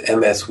person with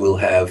MS will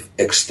have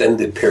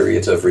extended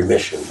periods of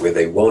remission where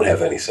they won't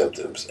have any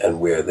symptoms and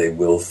where they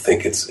will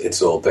think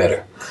it's all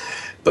better.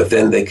 But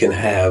then they can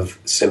have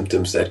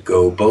symptoms that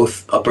go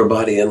both upper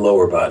body and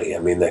lower body.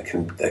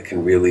 That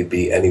can really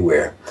be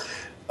anywhere.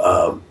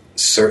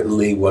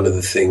 Certainly one of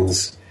the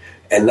things,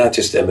 and not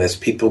just MS,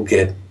 people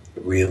get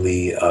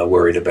really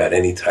worried about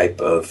any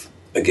type of,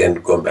 again,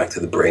 going back to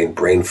the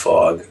brain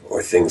fog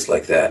or things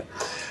like that.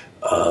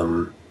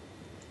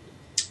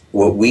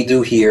 what we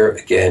do here,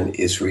 again,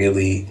 is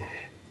really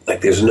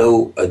like there's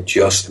no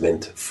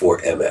adjustment for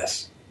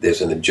MS.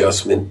 There's an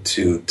adjustment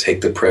to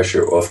take the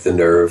pressure off the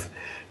nerve,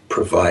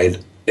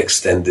 provide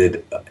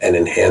extended and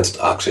enhanced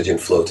oxygen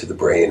flow to the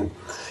brain,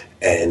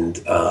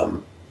 and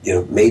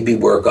maybe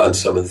work on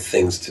some of the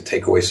things to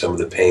take away some of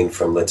the pain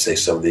from, let's say,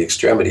 some of the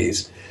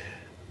extremities,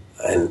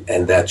 and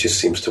that just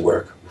seems to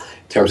work.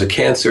 In terms of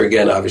cancer,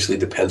 again, obviously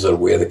depends on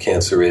where the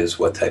cancer is,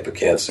 what type of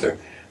cancer.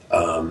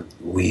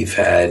 We've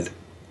had,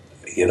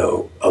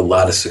 a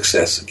lot of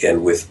success,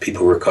 again, with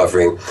people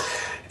recovering,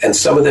 and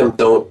some of them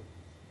don't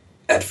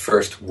at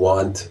first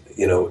want,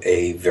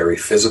 a very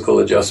physical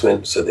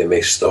adjustment, so they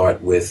may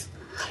start with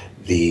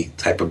the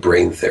type of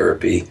brain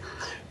therapy,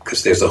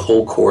 because there's a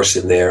whole course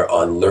in there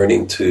on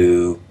learning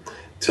to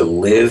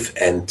live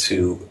and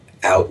to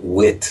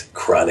outwit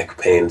chronic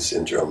pain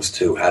syndromes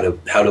too. How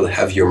to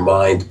have your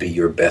mind be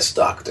your best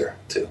doctor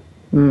too.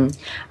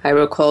 I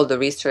recall the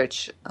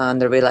research on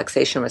the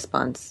relaxation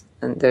response,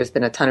 and there's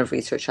been a ton of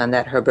research on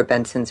that, Herbert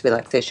Benson's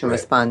relaxation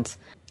response,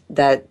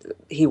 that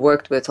he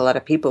worked with a lot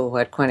of people who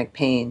had chronic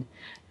pain,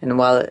 and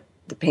while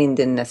the pain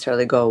didn't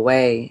necessarily go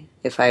away,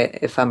 if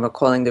I'm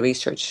recalling the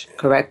research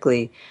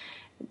correctly,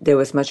 there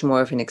was much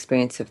more of an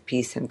experience of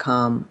peace and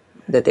calm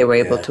that they were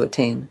able to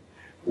attain.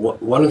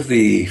 One of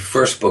the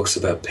first books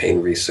about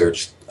pain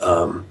research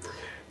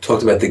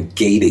talked about the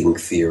gating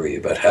theory,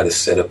 about how to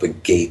set up a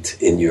gate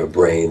in your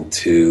brain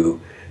to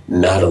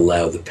not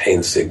allow the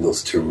pain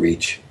signals to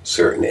reach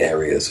certain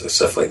areas or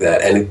stuff like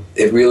that. And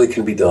it really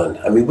can be done.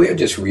 I mean,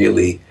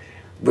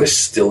 we're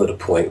still at a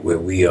point where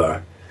we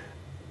are,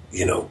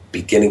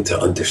 beginning to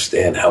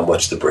understand how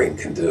much the brain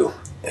can do.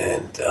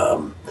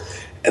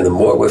 And the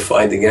more we're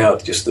finding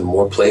out, just the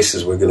more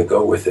places we're going to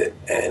go with it,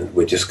 and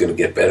we're just going to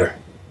get better.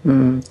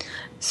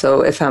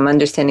 So if I'm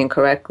understanding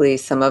correctly,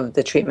 some of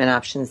the treatment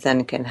options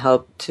then can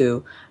help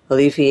to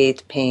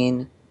alleviate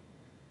pain.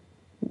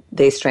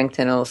 They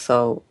strengthen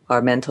also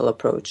our mental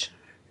approach.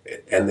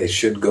 And they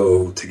should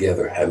go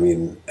together. I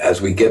mean,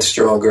 as we get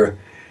stronger,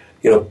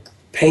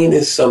 pain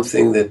is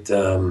something that,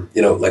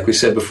 like we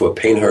said before,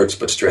 pain hurts,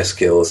 but stress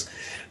kills.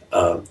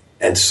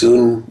 And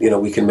soon,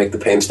 we can make the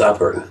pain stop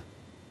hurting.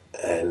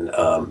 And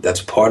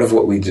that's part of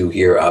what we do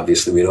here.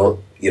 Obviously, we don't,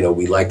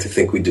 we like to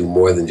think we do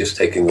more than just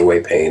taking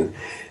away pain.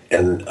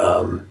 And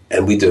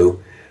we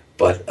do.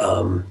 But,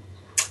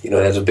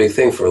 that's a big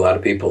thing for a lot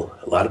of people.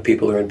 A lot of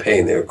people are in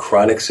pain. There are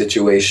chronic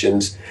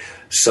situations,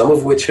 some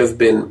of which have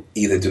been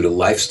either due to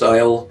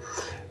lifestyle,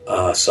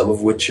 some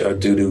of which are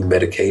due to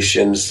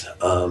medications.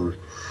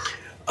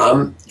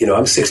 I'm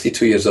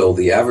 62 years old.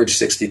 The average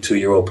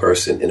 62-year-old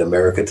person in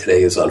America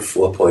today is on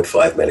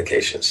 4.5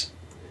 medications.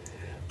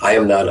 I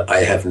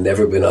have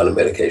never been on a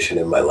medication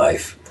in my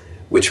life,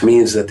 which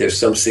means that there's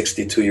some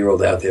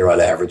 62-year-old out there on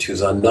average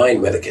who's on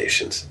 9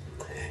 medications.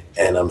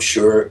 And I'm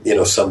sure,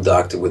 some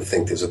doctor would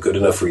think there's a good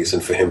enough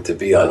reason for him to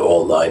be on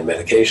all 9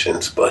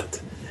 medications,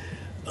 but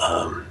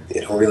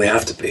you don't really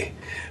have to be.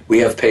 We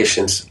have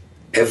patients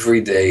every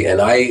day, and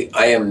I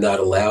am not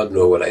allowed,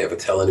 nor would I ever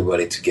tell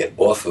anybody to get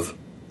off of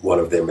one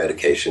of their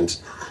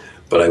medications,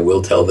 but I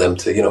will tell them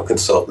to,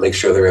 consult, make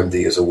sure their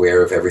MD is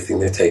aware of everything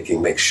they're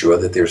taking, make sure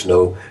that there's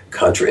no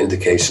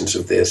contraindications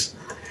of this.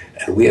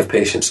 And we have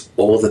patients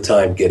all the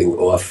time getting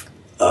off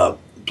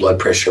blood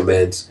pressure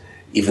meds,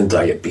 even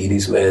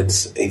diabetes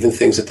meds, even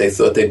things that they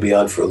thought they'd be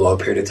on for a long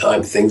period of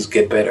time. Things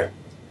get better.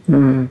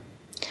 And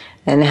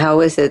how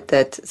is it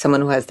that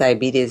someone who has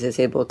diabetes is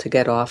able to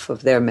get off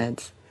of their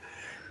meds?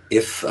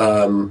 If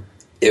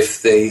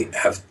they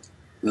have,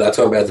 I'm not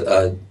talking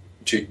about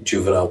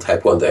juvenile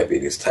type 1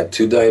 diabetes. Type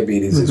 2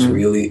 diabetes is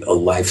really a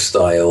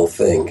lifestyle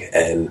thing.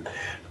 And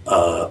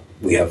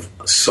we have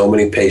so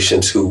many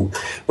patients who,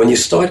 when you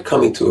start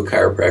coming to a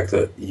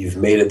chiropractor, you've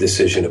made a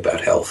decision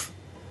about health.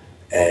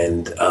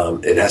 And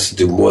it has to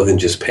do more than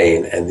just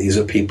pain. And these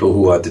are people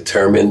who are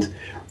determined,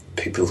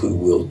 people who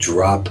will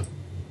drop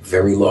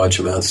very large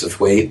amounts of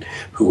weight,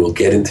 who will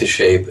get into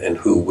shape, and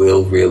who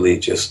will really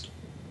just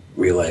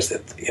realize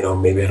that,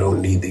 maybe I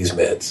don't need these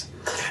meds.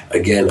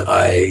 Again,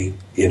 I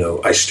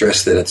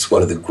stress that it's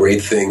one of the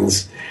great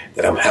things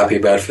that I'm happy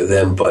about for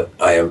them, but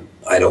I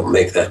don't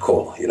make that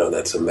call.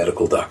 That's a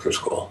medical doctor's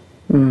call.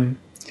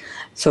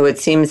 So it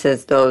seems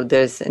as though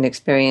there's an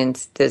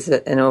experience, there's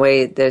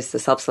the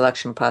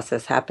self-selection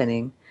process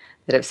happening,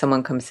 that if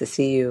someone comes to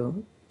see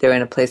you, they're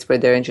in a place where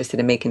they're interested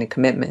in making a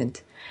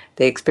commitment.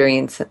 They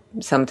experience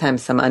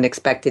sometimes some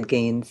unexpected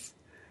gains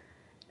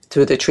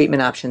through the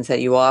treatment options that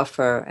you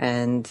offer,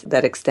 and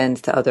that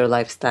extends to other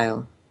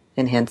lifestyle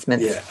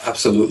enhancements. Yeah,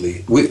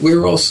 absolutely.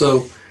 We're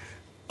also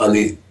on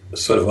the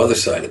sort of other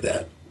side of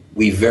that.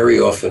 We very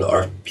often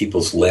are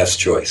people's last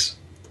choice.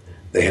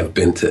 They have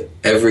been to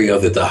every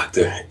other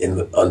doctor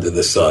under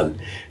the sun,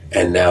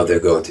 and now they're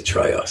going to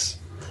try us.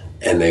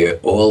 And they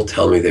all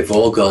tell me they've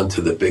all gone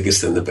to the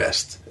biggest and the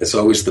best. It's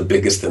always the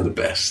biggest and the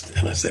best.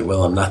 And I say,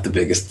 well, I'm not the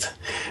biggest,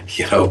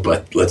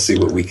 but let's see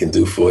what we can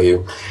do for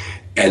you.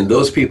 And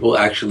those people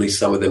actually,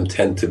 some of them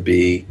tend to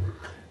be,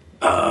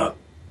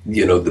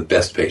 the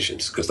best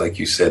patients. Because like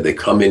you said, they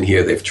come in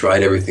here, they've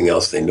tried everything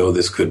else. They know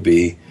this could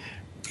be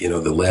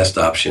the last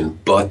option,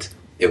 but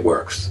it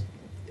works.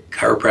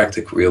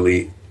 Chiropractic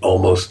really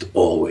almost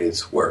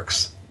always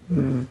works.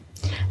 Mm.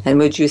 And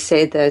would you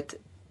say that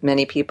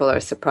many people are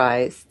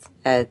surprised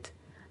at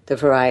the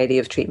variety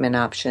of treatment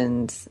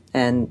options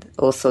and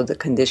also the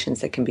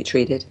conditions that can be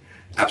treated?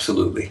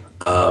 Absolutely.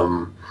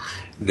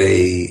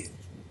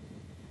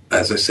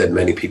 As I said,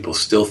 many people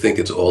still think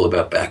it's all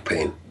about back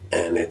pain,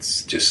 and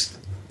it's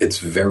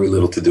very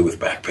little to do with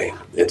back pain.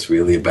 It's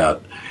really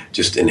about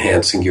just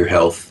enhancing your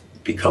health,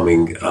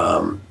 becoming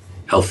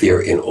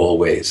healthier in all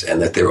ways,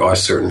 and that there are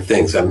certain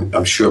things.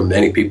 I'm sure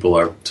many people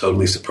are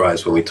totally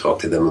surprised when we talk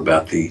to them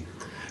about the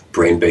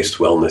brain-based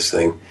wellness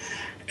thing,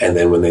 and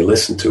then when they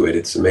listen to it,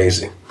 it's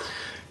amazing.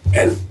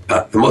 And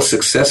the most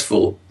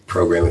successful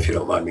program, if you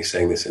don't mind me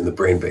saying this, in the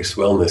brain-based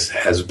wellness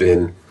has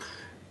been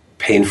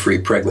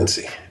pain-free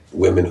pregnancy.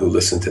 Women who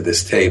listen to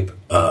this tape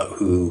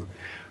who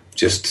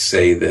just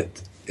say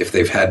that if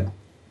they've had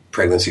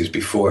pregnancies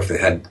before, if they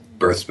had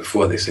births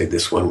before, they say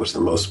this one was the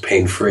most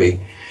pain-free.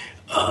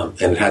 And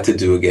it had to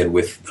do, again,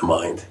 with the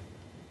mind,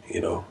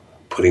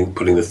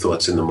 putting the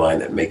thoughts in the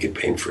mind that make it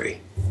pain-free.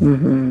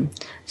 Mm-hmm.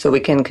 So we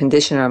can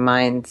condition our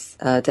minds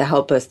to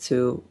help us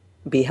to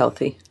be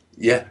healthy.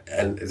 Yeah,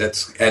 and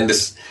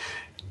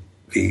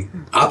the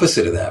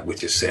opposite of that,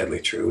 which is sadly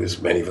true, is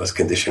many of us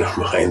condition our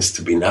minds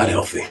to be not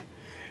healthy.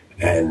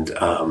 And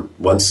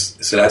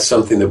so that's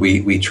something that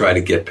we try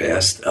to get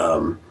past.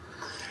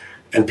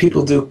 And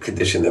people do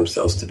condition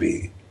themselves to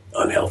be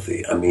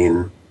unhealthy. I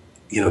mean,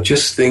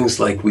 just things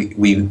like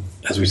we,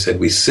 as we said,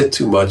 we sit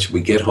too much, we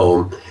get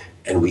home,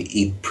 and we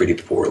eat pretty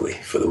poorly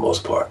for the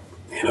most part.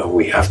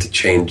 We have to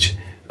change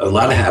a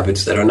lot of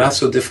habits that are not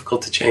so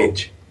difficult to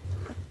change.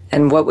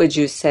 And what would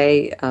you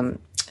say,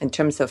 in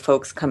terms of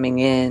folks coming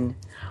in,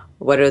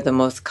 what are the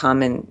most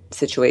common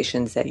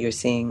situations that you're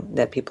seeing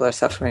that people are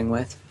suffering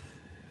with?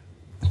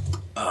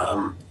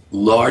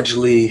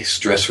 Largely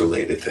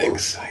stress-related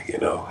things,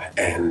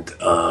 and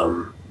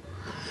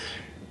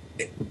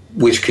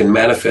which can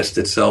manifest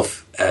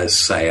itself as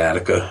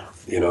sciatica,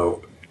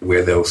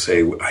 where they'll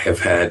say, I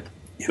have had,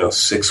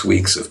 6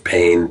 weeks of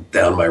pain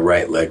down my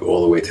right leg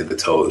all the way to the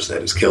toes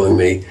that is killing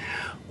me,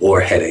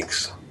 or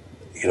headaches.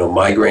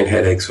 Migraine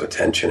headaches or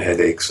tension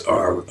headaches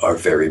are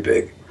very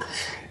big.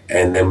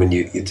 And then when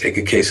you take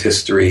a case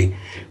history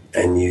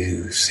and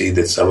you see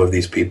that some of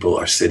these people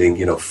are sitting,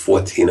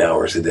 14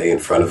 hours a day in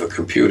front of a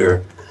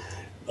computer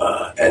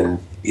and,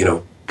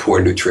 poor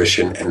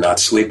nutrition and not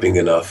sleeping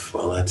enough,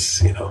 well,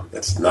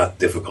 that's not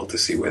difficult to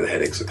see where the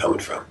headaches are coming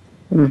from.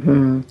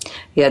 Mm-hmm.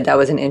 Yeah, that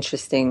was an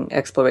interesting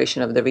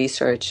exploration of the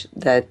research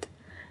that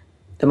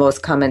the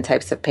most common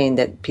types of pain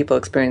that people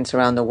experience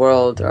around the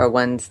world are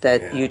ones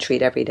that you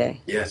treat every day.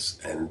 Yes,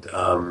 and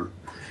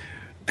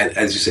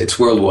as you say, it's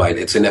worldwide.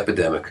 It's an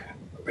epidemic.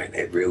 Right?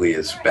 It really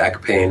is.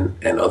 Back pain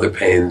and other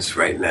pains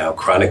right now.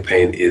 Chronic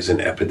pain is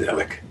an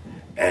epidemic,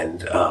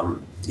 and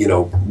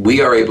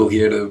we are able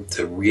here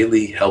to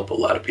really help a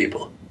lot of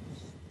people.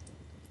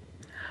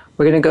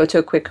 We're going to go to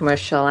a quick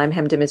commercial. I'm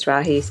Hemda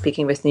Mizrahi,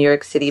 speaking with New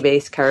York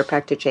City-based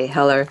chiropractor Jay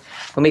Heller.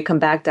 When we come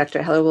back,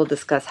 Dr. Heller will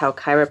discuss how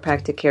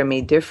chiropractic care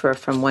may differ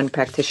from one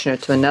practitioner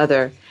to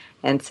another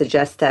and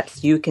suggest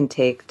steps you can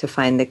take to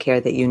find the care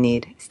that you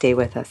need. Stay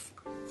with us.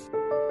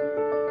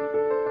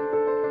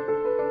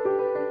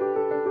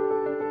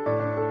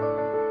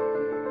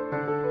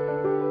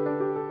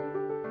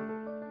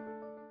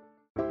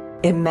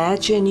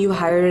 Imagine you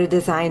hired a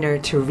designer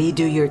to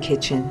redo your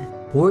kitchen.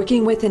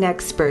 Working with an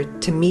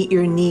expert to meet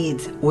your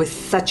needs was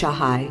such a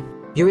high.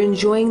 You're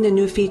enjoying the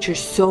new features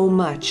so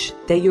much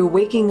that you're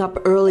waking up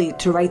early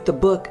to write the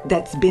book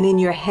that's been in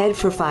your head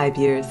for 5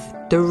 years.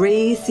 The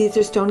raised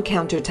Caesar stone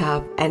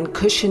countertop and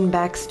cushioned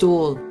back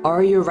stool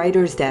are your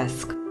writer's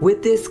desk.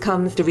 With this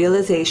comes the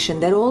realization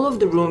that all of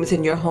the rooms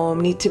in your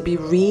home need to be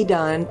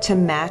redone to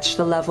match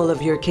the level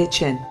of your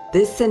kitchen.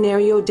 This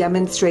scenario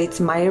demonstrates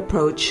my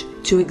approach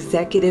to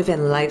executive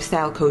and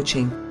lifestyle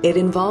coaching. It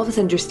involves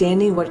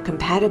understanding what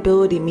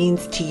compatibility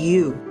means to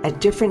you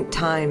at different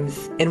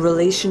times in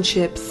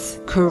relationships,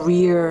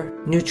 career,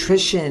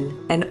 nutrition,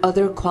 and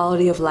other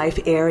quality of life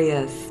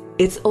areas.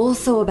 It's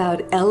also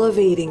about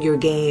elevating your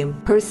game,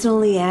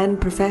 personally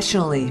and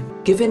professionally.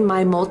 Given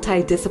my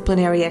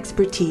multidisciplinary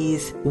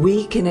expertise,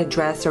 we can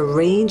address a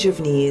range of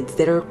needs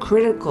that are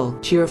critical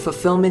to your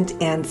fulfillment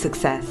and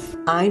success.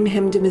 I'm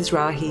Hemda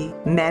Mizrahi,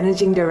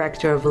 Managing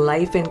Director of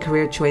Life and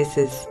Career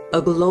Choices,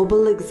 a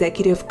global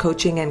executive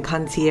coaching and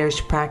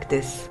concierge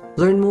practice.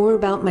 Learn more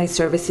about my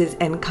services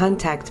and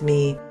contact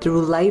me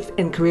through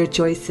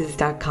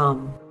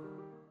lifeandcareerchoices.com.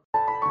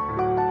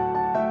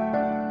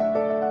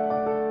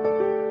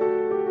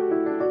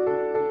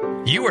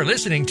 You are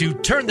listening to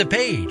Turn the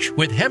Page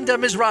with Hemda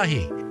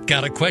Mizrahi.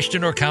 Got a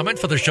question or comment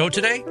for the show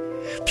today?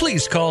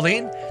 Please call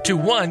in to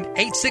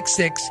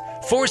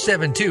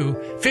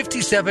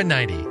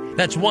 1-866-472-5790.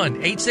 That's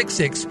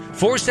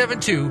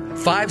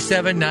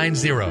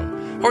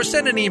 1-866-472-5790. Or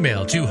send an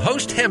email to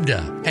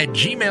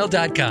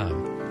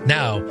hosthemda@gmail.com.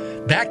 Now,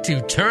 back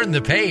to Turn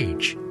the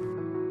Page.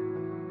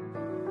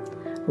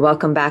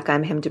 Welcome back.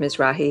 I'm Hemda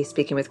Mizrahi,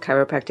 speaking with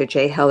chiropractor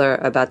Jay Heller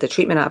about the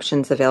treatment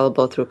options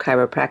available through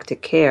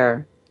chiropractic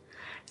care.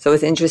 So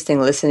it's interesting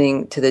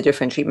listening to the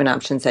different treatment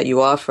options that you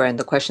offer, and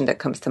the question that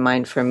comes to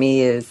mind for me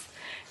is,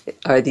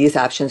 are these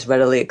options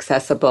readily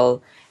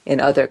accessible in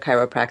other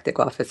chiropractic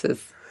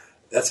offices?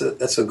 That's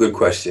a good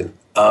question.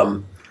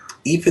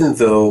 Even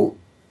though,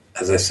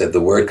 as I said, the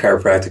word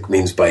chiropractic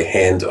means by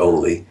hand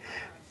only,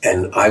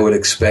 and I would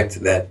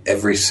expect that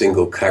every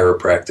single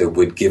chiropractor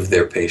would give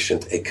their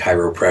patient a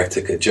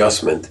chiropractic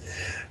adjustment.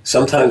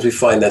 Sometimes we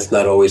find that's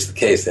not always the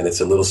case, and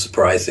it's a little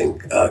surprising.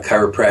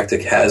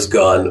 Chiropractic has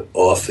gone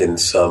off in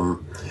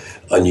some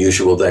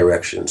unusual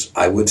directions.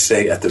 I would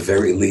say, at the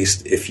very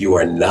least, if you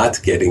are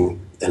not getting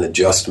an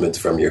adjustment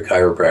from your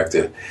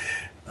chiropractor,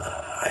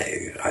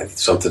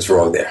 something's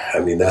wrong there.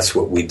 I mean, that's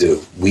what we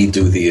do. We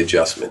do the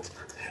adjustment.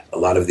 A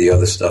lot of the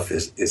other stuff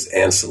is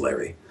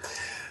ancillary.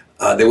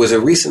 There was a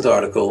recent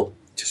article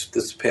just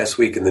this past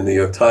week in the New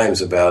York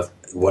Times about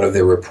one of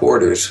their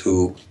reporters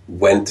who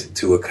went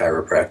to a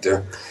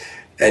chiropractor,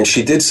 and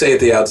she did say at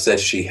the outset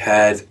she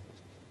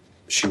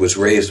was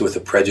raised with a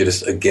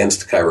prejudice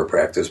against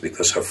chiropractors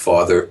because her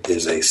father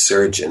is a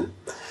surgeon.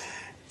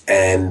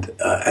 And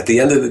at the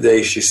end of the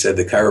day, she said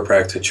the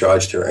chiropractor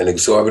charged her an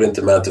exorbitant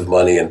amount of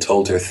money and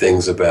told her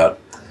things about,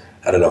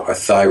 I don't know, her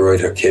thyroid,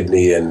 her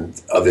kidney, and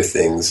other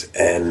things.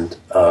 And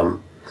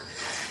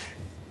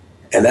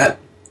that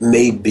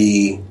may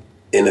be,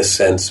 in a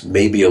sense,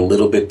 maybe a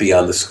little bit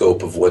beyond the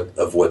scope of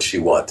what she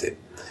wanted.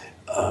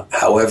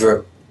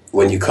 However,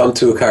 when you come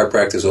to a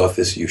chiropractor's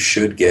office, you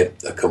should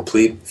get a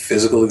complete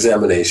physical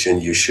examination.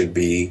 You should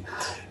be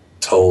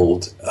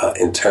told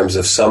in terms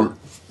of some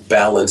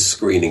balance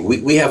screening.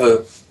 We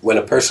have when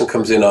a person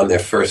comes in on their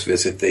first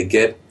visit, they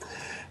get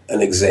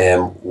an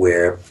exam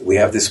where we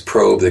have this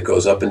probe that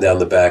goes up and down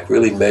the back,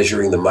 really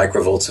measuring the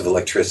microvolts of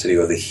electricity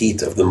or the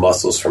heat of the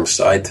muscles from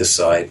side to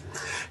side,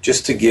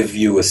 just to give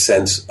you a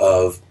sense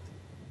of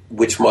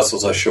which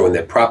muscles are showing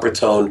their proper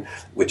tone,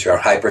 which are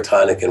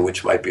hypertonic, and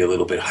which might be a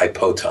little bit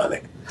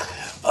hypotonic.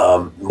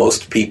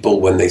 Most people,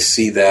 when they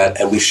see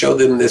that, and we show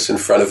them this in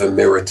front of a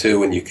mirror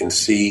too, and you can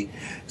see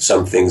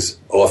some things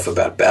off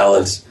about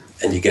balance,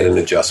 and you get an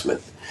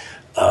adjustment.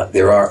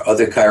 There are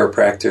other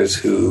chiropractors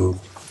who,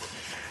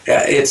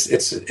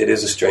 it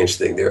is a strange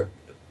thing.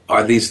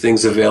 Are these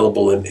things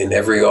available in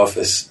every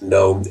office?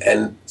 No.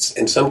 And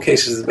in some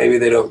cases, maybe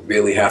they don't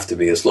really have to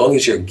be, as long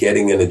as you're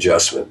getting an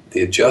adjustment.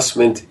 The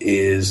adjustment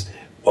is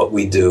what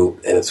we do,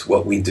 and it's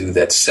what we do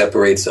that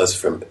separates us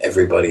from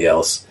everybody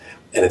else,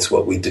 and it's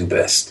what we do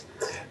best.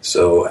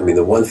 So, I mean,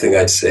 the one thing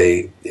I'd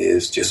say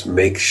is just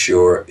make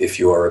sure, if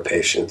you are a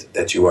patient,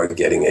 that you are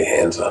getting a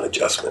hands-on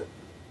adjustment.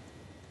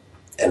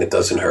 And it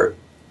doesn't hurt.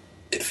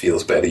 It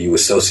feels better. You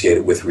associate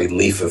it with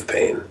relief of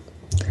pain.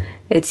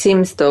 It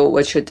seems, though,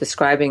 what you're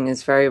describing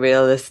is very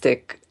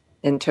realistic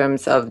in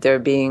terms of there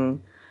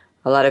being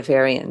a lot of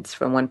variance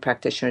from one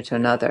practitioner to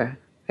another,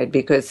 right?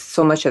 Because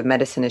so much of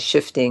medicine is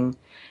shifting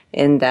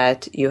in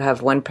that you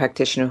have one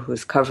practitioner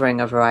who's covering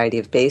a variety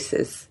of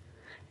bases.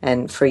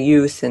 And for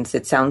you, since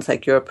it sounds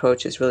like your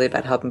approach is really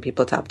about helping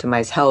people to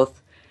optimize health,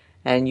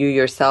 and you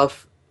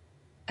yourself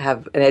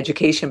have an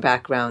education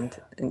background,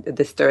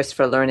 this thirst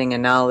for learning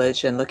and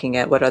knowledge, and looking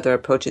at what other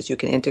approaches you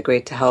can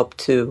integrate to help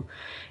to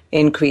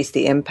increase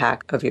the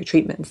impact of your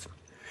treatments.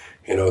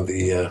 You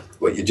know,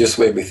 what you just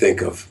made me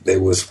think of,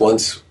 there was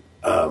once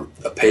a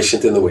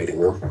patient in the waiting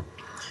room,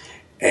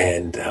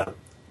 and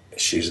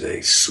she's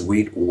a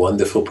sweet,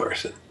 wonderful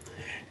person.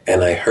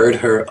 And I heard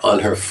her on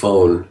her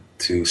phone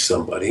to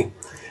somebody,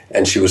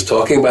 and she was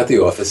talking about the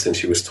office, and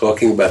she was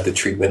talking about the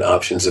treatment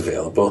options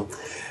available.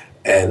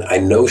 And I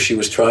know she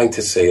was trying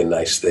to say a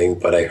nice thing,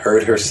 but I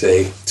heard her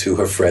say to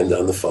her friend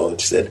on the phone,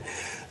 she said,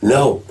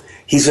 "No,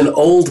 he's an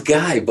old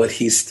guy, but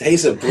he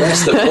stays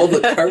abreast of all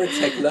the current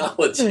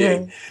technology."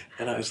 Yeah.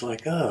 And I was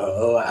like,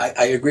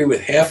 I agree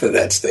with half of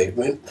that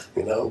statement,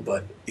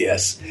 but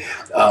yes.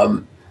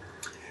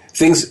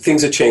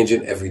 Things are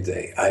changing every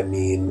day. I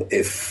mean,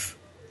 if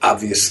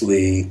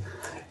obviously,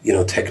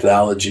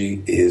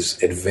 technology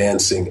is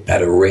advancing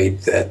at a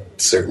rate that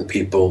certain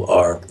people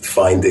are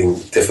finding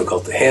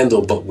difficult to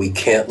handle, but we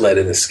can't let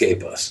it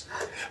escape us.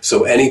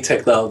 So any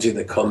technology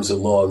that comes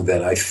along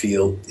that I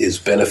feel is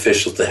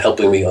beneficial to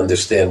helping me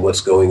understand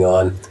what's going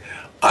on,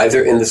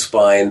 either in the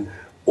spine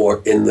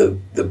or in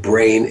the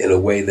brain in a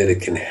way that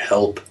it can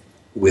help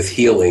with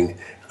healing,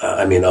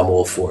 I'm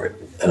all for it.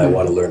 And I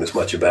want to learn as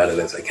much about it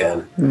as I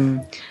can.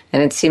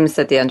 And it seems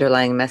that the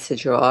underlying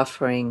message you're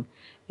offering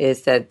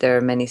is that there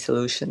are many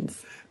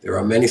solutions. There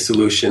are many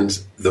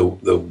solutions. The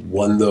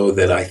one, though,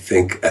 that I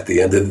think at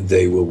the end of the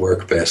day will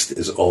work best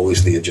is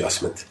always the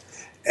adjustment.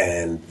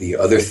 And the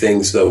other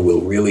things, though,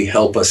 will really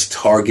help us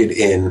target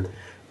in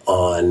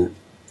on,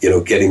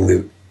 getting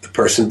the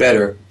person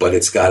better. But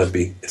it's got to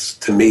be,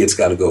 to me, it's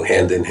got to go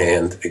hand in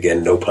hand,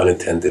 again, no pun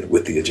intended,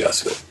 with the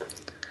adjustment.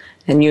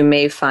 And you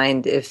may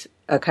find if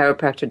a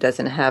chiropractor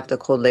doesn't have the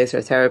cold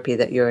laser therapy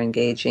that you're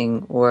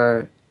engaging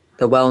or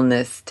the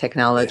wellness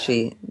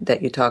technology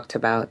that you talked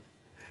about,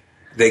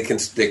 They can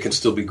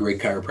still be great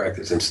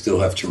chiropractors and still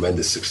have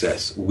tremendous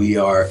success. We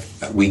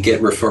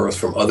get referrals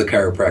from other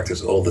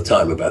chiropractors all the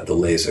time about the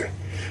laser.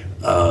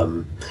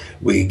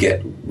 We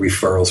get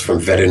referrals from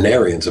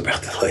veterinarians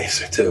about the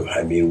laser too.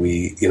 I mean,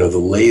 the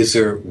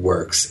laser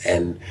works,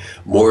 and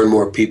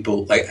more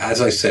people. Like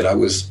as I said, I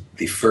was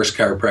the first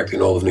chiropractor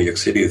in all of New York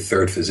City, the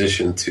third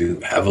physician to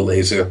have a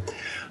laser.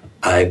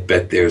 I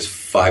bet there's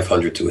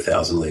 500 to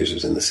 1,000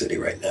 lasers in the city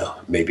right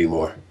now, maybe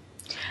more.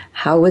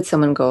 How would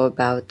someone go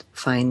about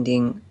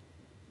finding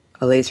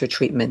a laser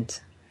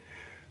treatment?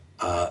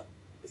 The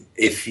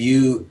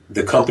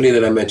company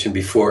that I mentioned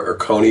before,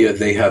 Erconia,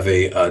 they have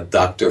a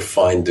Doctor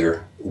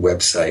Finder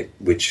website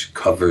which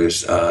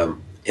covers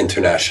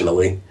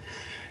internationally.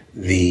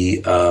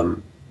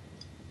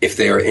 If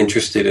they are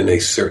interested in a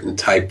certain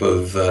type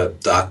of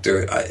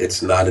doctor,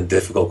 it's not a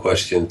difficult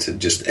question to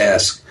just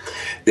ask.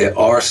 There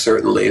are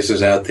certain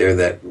lasers out there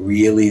that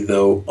really,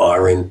 though,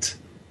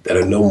 that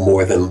are no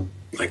more than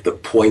like the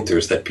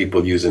pointers that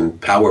people use in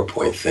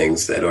PowerPoint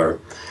things that are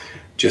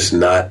just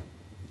not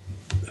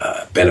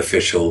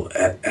beneficial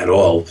at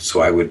all. So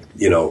I would,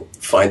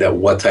 find out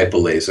what type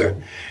of laser.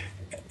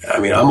 I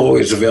mean, I'm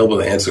always available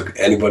to answer.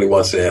 Anybody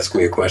wants to ask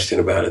me a question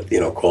about it,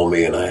 call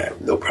me, and I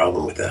have no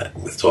problem with that,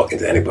 with talking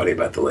to anybody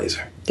about the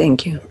laser.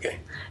 Thank you. Okay.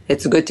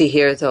 It's good to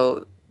hear,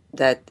 though,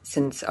 that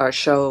since our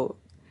show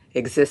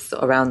exists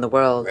around the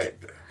world, right.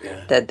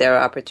 Yeah. that there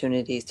are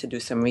opportunities to do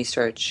some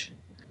research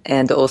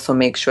and also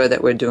make sure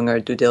that we're doing our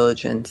due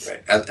diligence.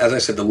 Right. As I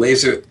said, the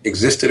laser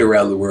existed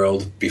around the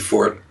world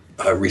before it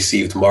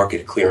received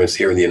market clearance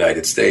here in the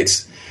United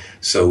States.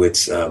 So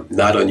it's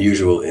not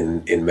unusual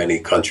in many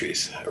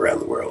countries around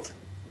the world.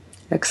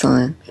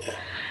 Excellent. Yeah.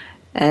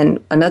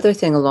 And another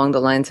thing along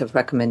the lines of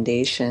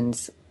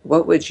recommendations,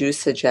 what would you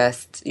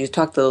suggest? You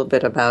talked a little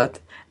bit about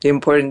the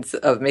importance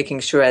of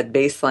making sure at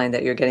baseline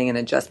that you're getting an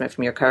adjustment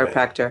from your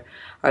chiropractor. Right.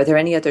 Are there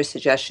any other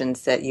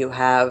suggestions that you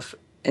have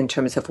in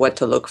terms of what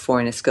to look for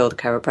in a skilled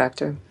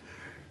chiropractor?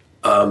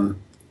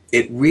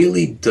 It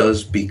really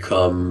does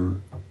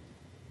become,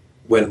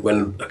 when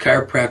a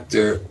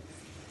chiropractor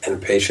and a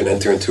patient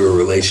enter into a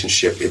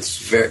relationship, it's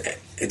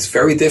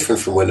very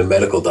different from when a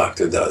medical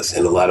doctor does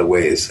in a lot of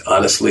ways.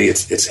 Honestly,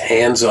 it's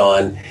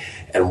hands-on,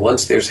 and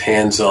once there's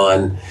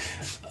hands-on,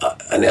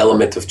 an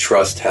element of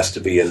trust has to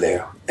be in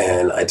there.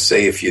 And I'd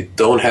say if you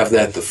don't have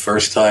that the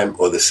first time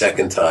or the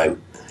second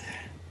time,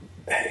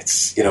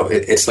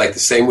 it's like the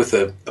same with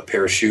a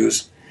pair of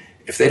shoes.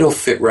 If they don't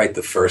fit right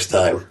the first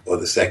time or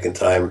the second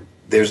time,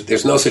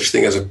 there's no such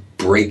thing as a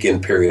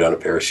break-in period on a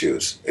pair of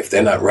shoes. If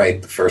they're not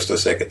right the first or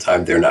second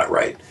time, they're not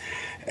right.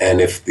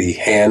 And if the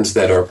hands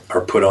that are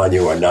put on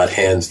you are not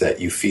hands that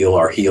you feel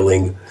are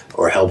healing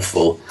or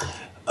helpful,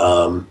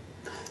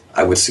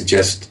 I would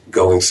suggest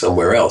going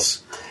somewhere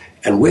else.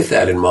 And with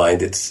that in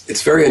mind,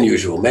 it's very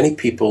unusual. Many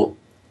people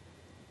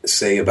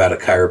say about a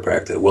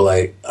chiropractor, well,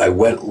 I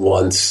went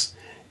once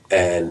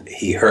and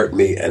he hurt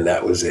me and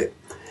that was it.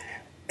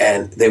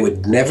 And they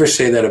would never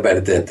say that about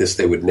a dentist.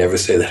 They would never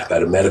say that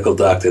about a medical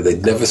doctor.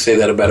 They'd never say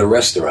that about a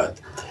restaurant.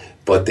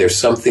 But there's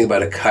something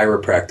about a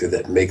chiropractor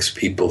that makes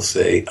people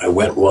say, I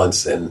went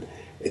once and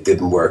it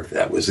didn't work.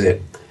 That was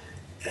it.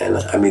 And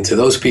I mean, to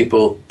those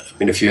people,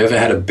 if you ever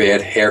had a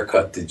bad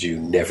haircut, did you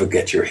never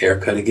get your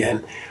haircut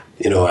again?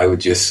 I would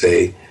just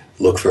say,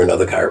 look for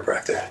another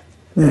chiropractor.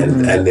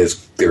 Mm-hmm. And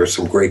there are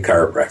some great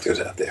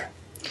chiropractors out there.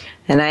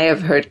 And I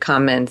have heard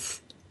comments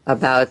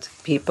about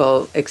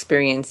people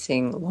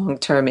experiencing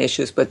long-term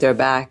issues with their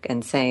back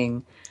and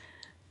saying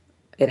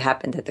it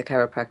happened at the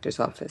chiropractor's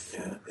office.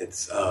 Yeah,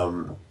 it's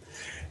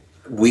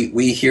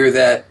we hear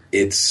that.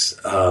 It's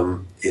a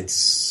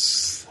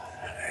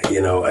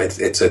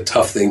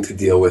tough thing to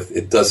deal with.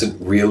 It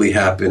doesn't really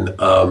happen.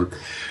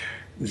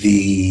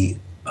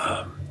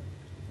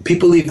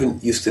 People even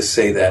used to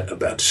say that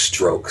about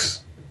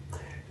strokes.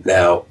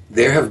 Now,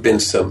 there have been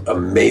some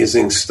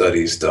amazing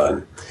studies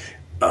done.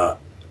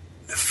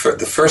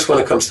 The first one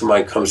that comes to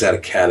mind comes out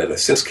of Canada.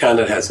 Since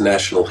Canada has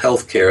national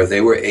health care,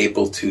 they were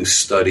able to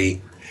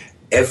study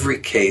every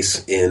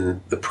case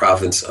in the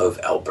province of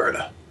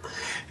Alberta.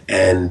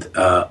 And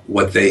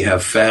what they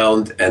have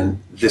found,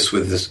 and this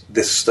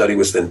study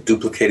was then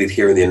duplicated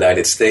here in the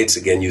United States,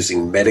 again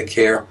using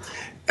Medicare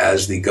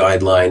as the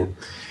guideline,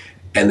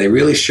 and they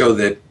really show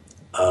that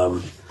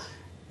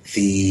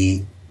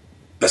the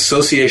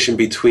association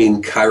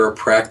between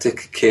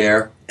chiropractic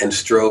care and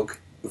stroke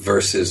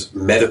versus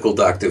medical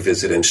doctor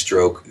visit and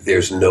stroke,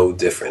 there's no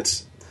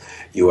difference.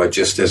 You are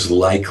just as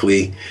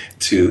likely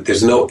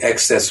there's no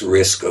excess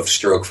risk of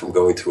stroke from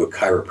going to a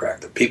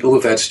chiropractor. People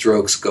who've had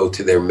strokes go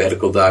to their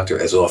medical doctor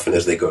as often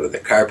as they go to their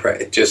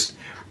chiropractor.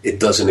 It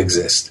doesn't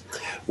exist.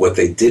 What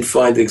they did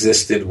find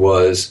existed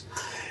was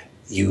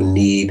you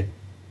need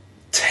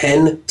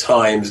 10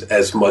 times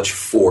as much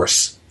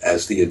force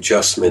as the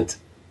adjustment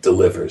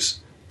delivers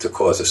to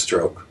cause a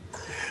stroke.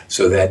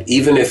 So that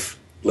even if,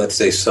 let's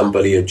say,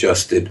 somebody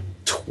adjusted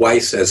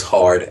twice as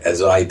hard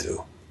as I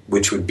do,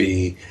 which would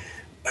be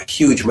a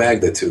huge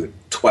magnitude,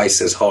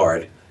 twice as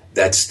hard,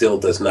 that still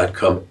does not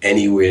come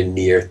anywhere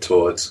near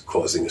towards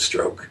causing a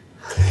stroke.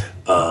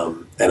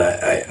 And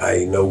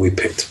I know we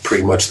picked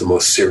pretty much the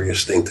most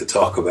serious thing to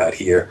talk about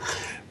here.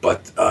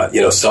 But,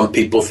 some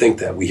people think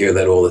that. We hear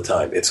that all the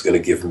time. It's going to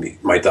give me,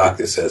 my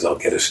doctor says I'll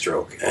get a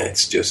stroke. And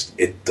it's just,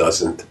 it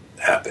doesn't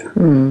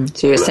happen.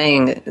 So you're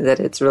saying that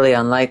it's really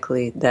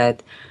unlikely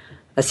that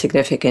a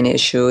significant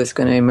issue is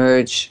going to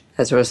emerge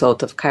as a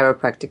result of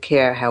chiropractic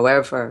care.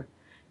 However,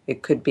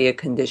 it could be a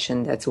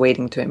condition that's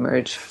waiting to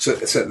emerge. So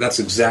that's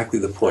exactly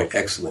the point.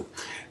 Excellent.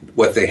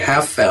 What they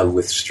have found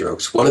with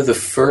strokes, one of the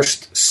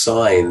first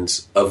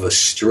signs of a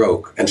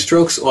stroke, and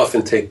strokes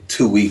often take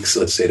 2 weeks,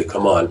 let's say, to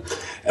come on,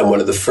 and one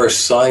of the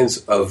first signs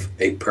of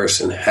a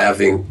person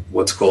having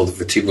what's called a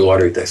vertebral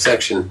artery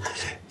dissection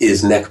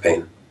is neck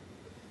pain.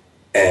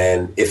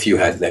 And if you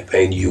had neck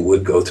pain, you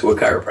would go to a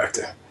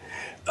chiropractor.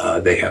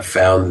 They have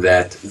found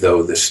that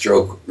though the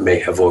stroke may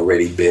have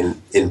already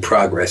been in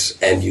progress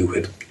and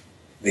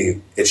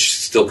it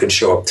still could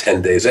show up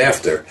 10 days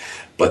after,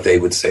 but they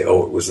would say,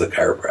 oh, it was the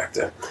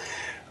chiropractor.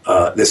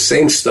 The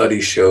same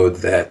study showed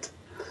that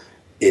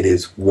it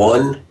is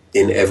 1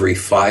 in every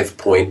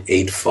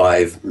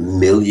 5.85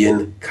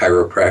 million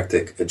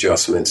chiropractic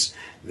adjustments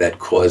that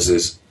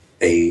causes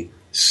a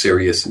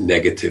serious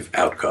negative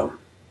outcome.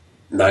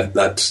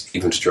 Not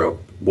even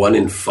stroke. 1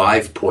 in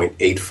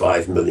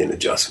 5.85 million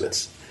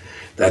adjustments.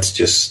 That's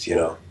just,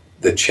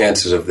 the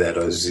chances of that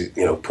are,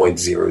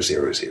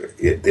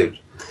 0.000.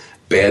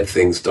 Bad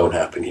things don't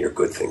happen here.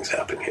 Good things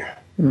happen here.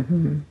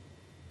 Mm-hmm.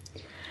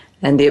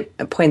 And the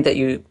point that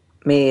you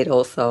made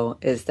also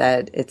is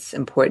that it's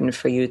important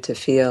for you to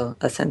feel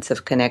a sense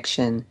of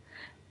connection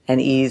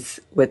and ease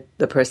with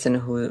the person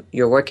who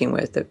you're working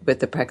with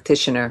the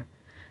practitioner.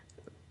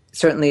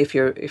 Certainly, if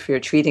you're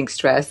treating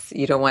stress,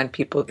 you don't want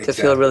people to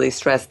feel really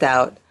stressed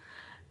out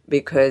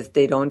because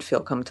they don't feel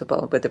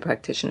comfortable with the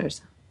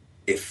practitioners.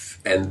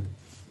 And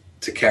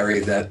to carry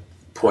that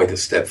point a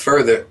step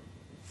further,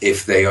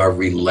 if they are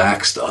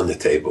relaxed on the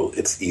table,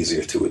 it's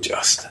easier to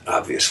adjust,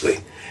 obviously.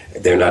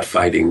 They're not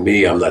fighting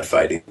me, I'm not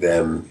fighting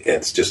them.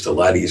 It's just a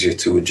lot easier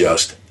to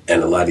adjust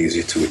and a lot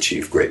easier to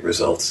achieve great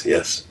results,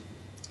 yes.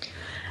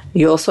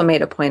 You also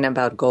made a point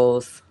about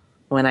goals.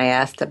 When I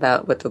asked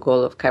about what the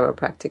goal of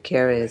chiropractic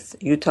care is,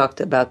 you talked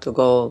about the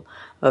goal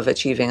of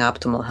achieving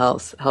optimal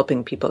health,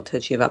 helping people to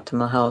achieve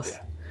optimal health.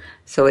 Yeah.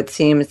 So it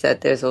seems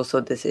that there's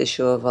also this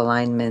issue of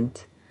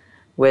alignment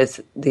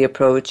with the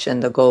approach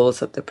and the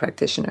goals of the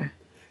practitioner.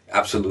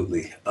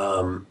 Absolutely.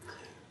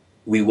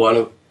 We want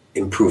to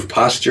improve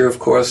posture, of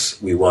course.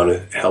 We want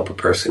to help a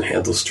person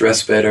handle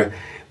stress better.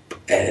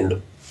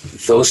 And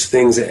those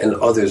things and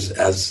others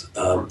as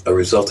a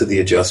result of the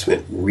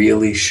adjustment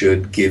really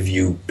should give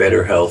you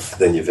better health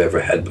than you've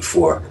ever had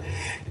before.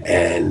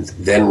 And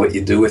then what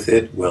you do with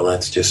it, well,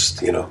 that's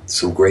just,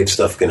 some great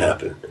stuff can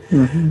happen.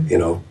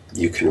 Mm-hmm.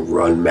 You can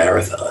run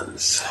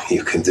marathons.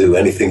 You can do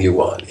anything you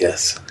want,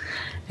 yes.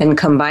 And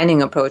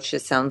combining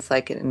approaches sounds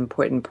like an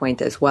important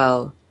point as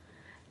well.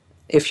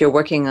 If you're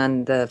working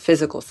on the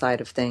physical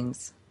side of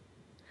things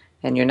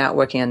and you're not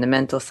working on the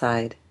mental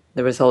side,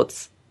 the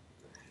results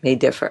may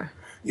differ.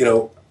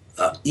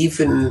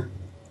 Even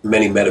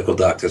many medical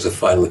doctors are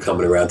finally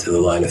coming around to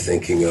the line of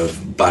thinking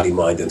of body,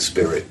 mind, and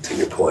spirit, to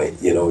your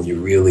point. You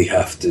really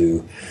have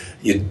to,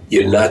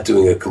 you're not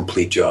doing a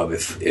complete job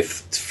if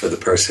for the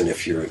person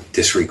if you're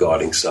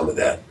disregarding some of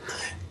that.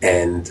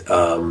 And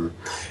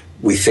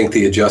we think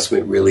the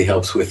adjustment really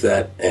helps with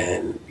that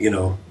and,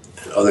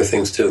 other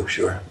things too,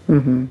 sure.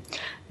 Mm-hmm.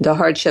 The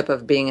hardship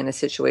of being in a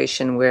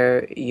situation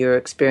where you're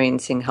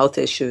experiencing health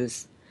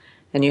issues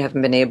and you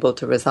haven't been able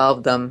to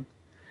resolve them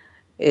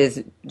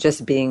is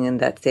just being in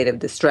that state of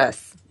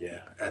distress. Yeah,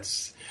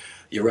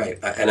 you're right.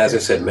 And as I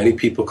said, many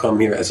people come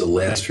here as a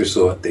last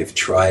resort. They've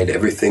tried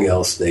everything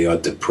else. They are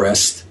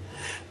depressed.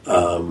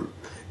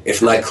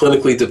 If not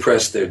clinically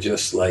depressed, they're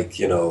just like,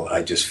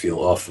 I just feel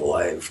awful.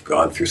 I've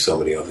gone through so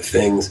many other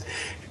things.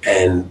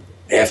 And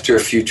after a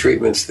few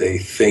treatments, they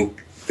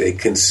think they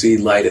can see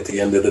light at the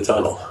end of the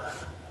tunnel.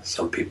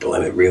 Some people,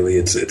 and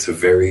it's a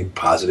very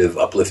positive,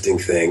 uplifting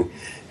thing,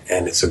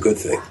 and it's a good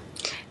thing.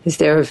 Is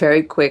there a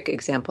very quick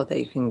example that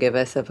you can give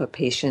us of a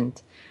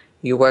patient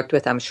you worked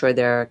with? I'm sure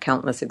there are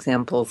countless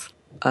examples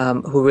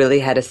who really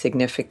had a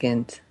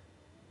significant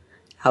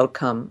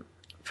outcome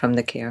from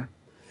the care.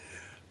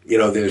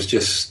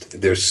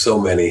 There's so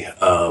many,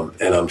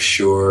 and I'm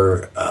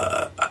sure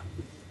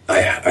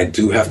I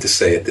do have to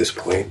say at this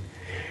point,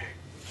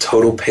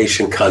 total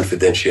patient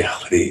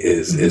confidentiality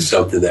is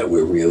something that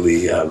we're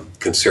really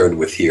concerned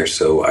with here.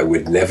 So I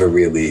would never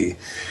really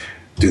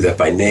do that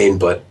by name,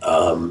 but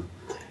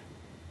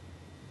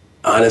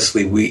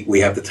honestly, we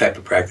have the type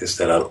of practice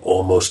that on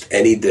almost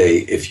any day,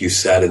 if you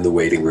sat in the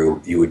waiting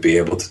room, you would be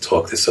able to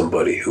talk to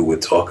somebody who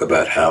would talk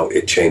about how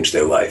it changed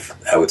their life,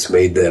 how it's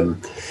made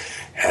them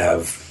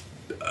have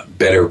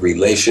better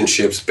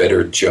relationships,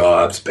 better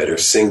jobs, better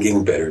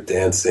singing, better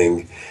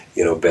dancing,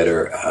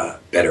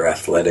 better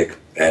athletic.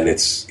 And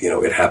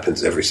it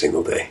happens every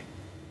single day.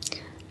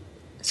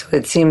 So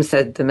it seems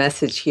that the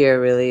message here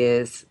really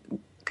is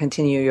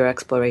continue your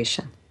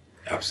exploration.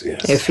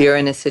 Absolutely. Yes. If you're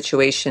in a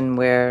situation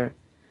where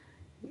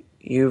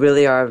you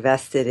really are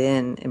vested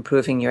in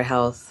improving your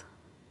health.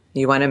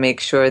 You want to make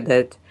sure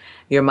that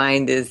your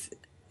mind is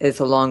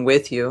along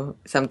with you.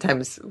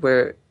 Sometimes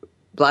we're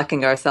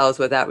blocking ourselves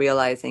without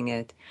realizing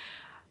it.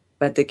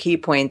 But the key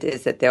point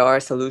is that there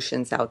are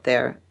solutions out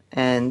there,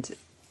 and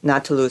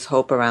not to lose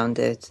hope around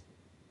it,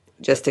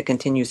 just to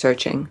continue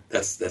searching.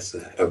 That's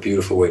a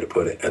beautiful way to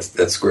put it.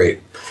 That's great.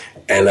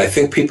 And I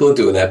think people are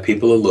doing that.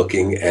 People are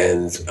looking,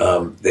 and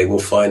they will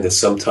find that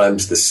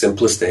sometimes the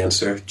simplest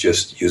answer,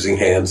 just using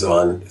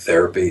hands-on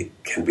therapy,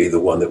 can be the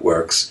one that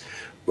works,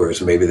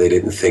 whereas maybe they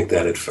didn't think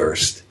that at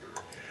first.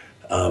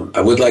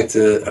 I would like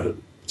to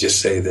just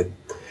say that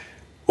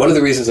one of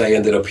the reasons I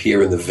ended up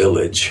here in the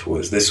Village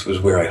was this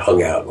was where I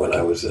hung out when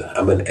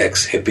I'm an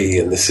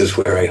ex-hippie, and this is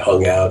where I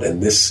hung out,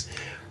 and this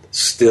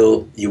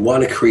still, you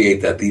want to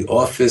create that. The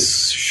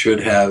office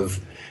should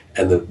have,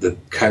 and the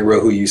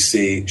chiro who you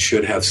see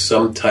should have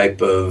some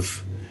type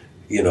of,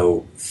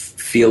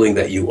 feeling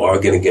that you are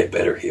going to get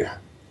better here,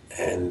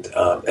 and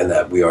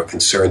that we are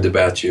concerned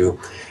about you,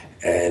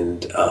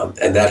 and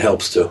that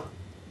helps too.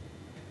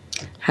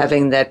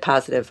 Having that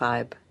positive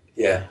vibe.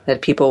 Yeah.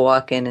 That people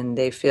walk in and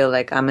they feel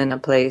like I'm in a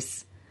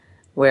place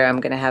where I'm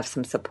going to have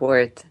some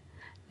support,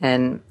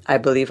 and I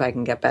believe I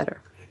can get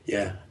better.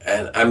 Yeah.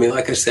 And I mean,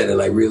 like I said,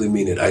 and I really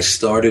mean it, I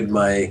started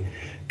my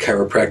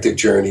chiropractic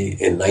journey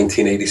in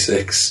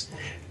 1986,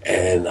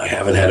 and I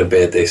haven't had a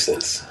bad day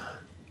since.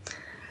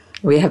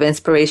 We have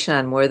inspiration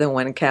on more than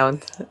one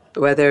count,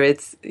 whether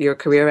it's your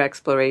career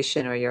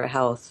exploration or your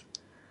health.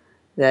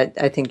 That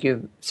I think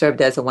you've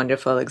served as a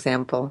wonderful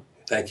example.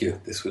 Thank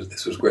you. This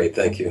was great.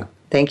 Thank you.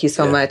 Thank you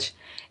so much.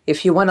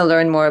 If you want to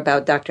learn more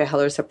about Dr.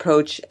 Heller's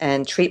approach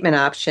and treatment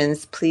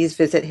options, please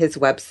visit his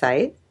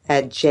website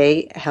at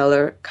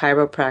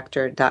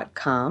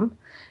jhellerchiropractor.com.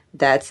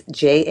 That's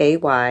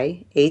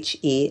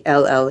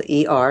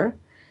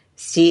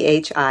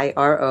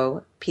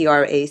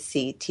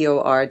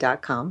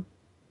JayHellerChiropractor.com.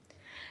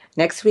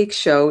 Next week's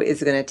show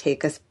is going to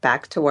take us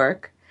back to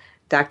work.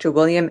 Dr.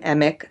 William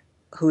Emick,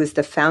 who is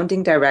the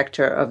founding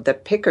director of the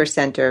Picker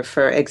Center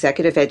for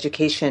Executive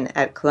Education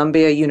at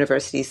Columbia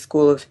University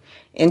School of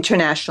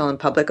International and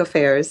Public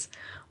Affairs,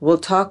 will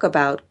talk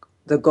about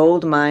the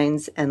gold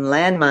mines and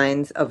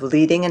landmines of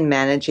leading and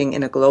managing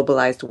in a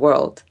globalized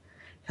world.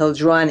 He'll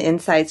draw on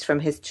insights from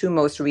his two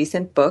most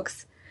recent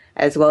books,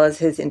 as well as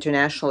his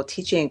international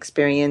teaching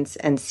experience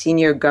and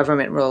senior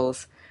government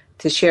roles,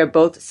 to share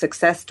both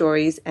success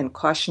stories and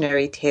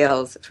cautionary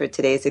tales for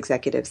today's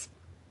executives.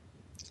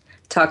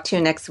 Talk to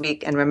you next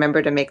week, and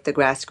remember to make the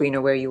grass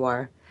greener where you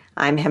are.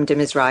 I'm Hemda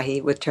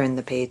Mizrahi with Turn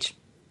the Page.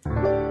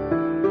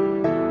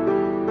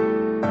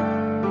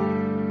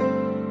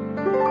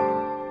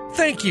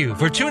 Thank you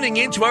for tuning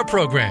in to our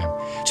program.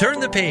 Turn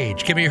the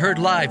Page can be heard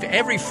live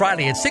every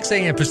Friday at 6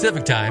 a.m.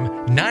 Pacific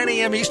Time, 9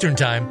 a.m. Eastern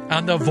Time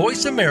on the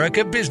Voice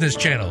America Business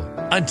Channel.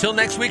 Until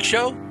next week's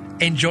show,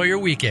 enjoy your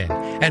weekend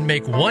and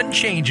make one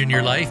change in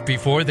your life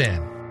before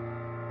then.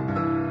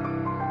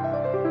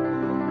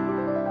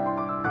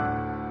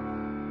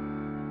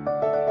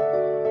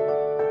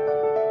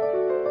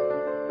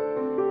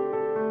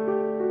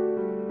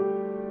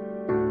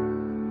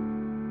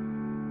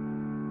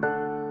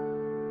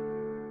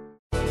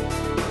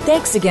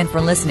 Thanks again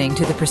for listening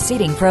to the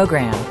preceding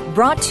program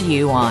brought to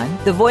you on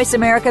the Voice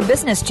America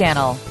Business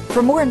Channel.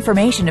 For more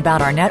information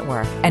about our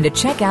network and to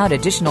check out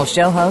additional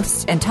show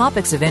hosts and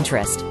topics of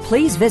interest,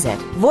 please visit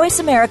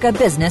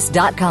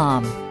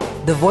voiceamericabusiness.com.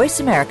 The Voice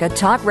America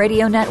Talk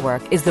Radio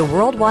Network is the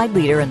worldwide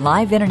leader in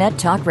live Internet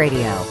talk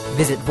radio.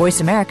 Visit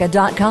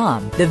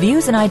voiceamerica.com. The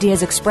views and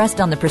ideas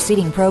expressed on the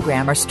preceding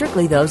program are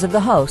strictly those of the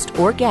host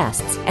or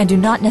guests and do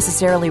not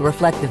necessarily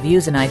reflect the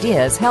views and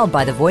ideas held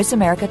by the Voice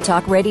America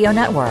Talk Radio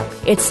Network,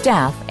 its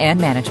staff, and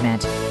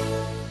management.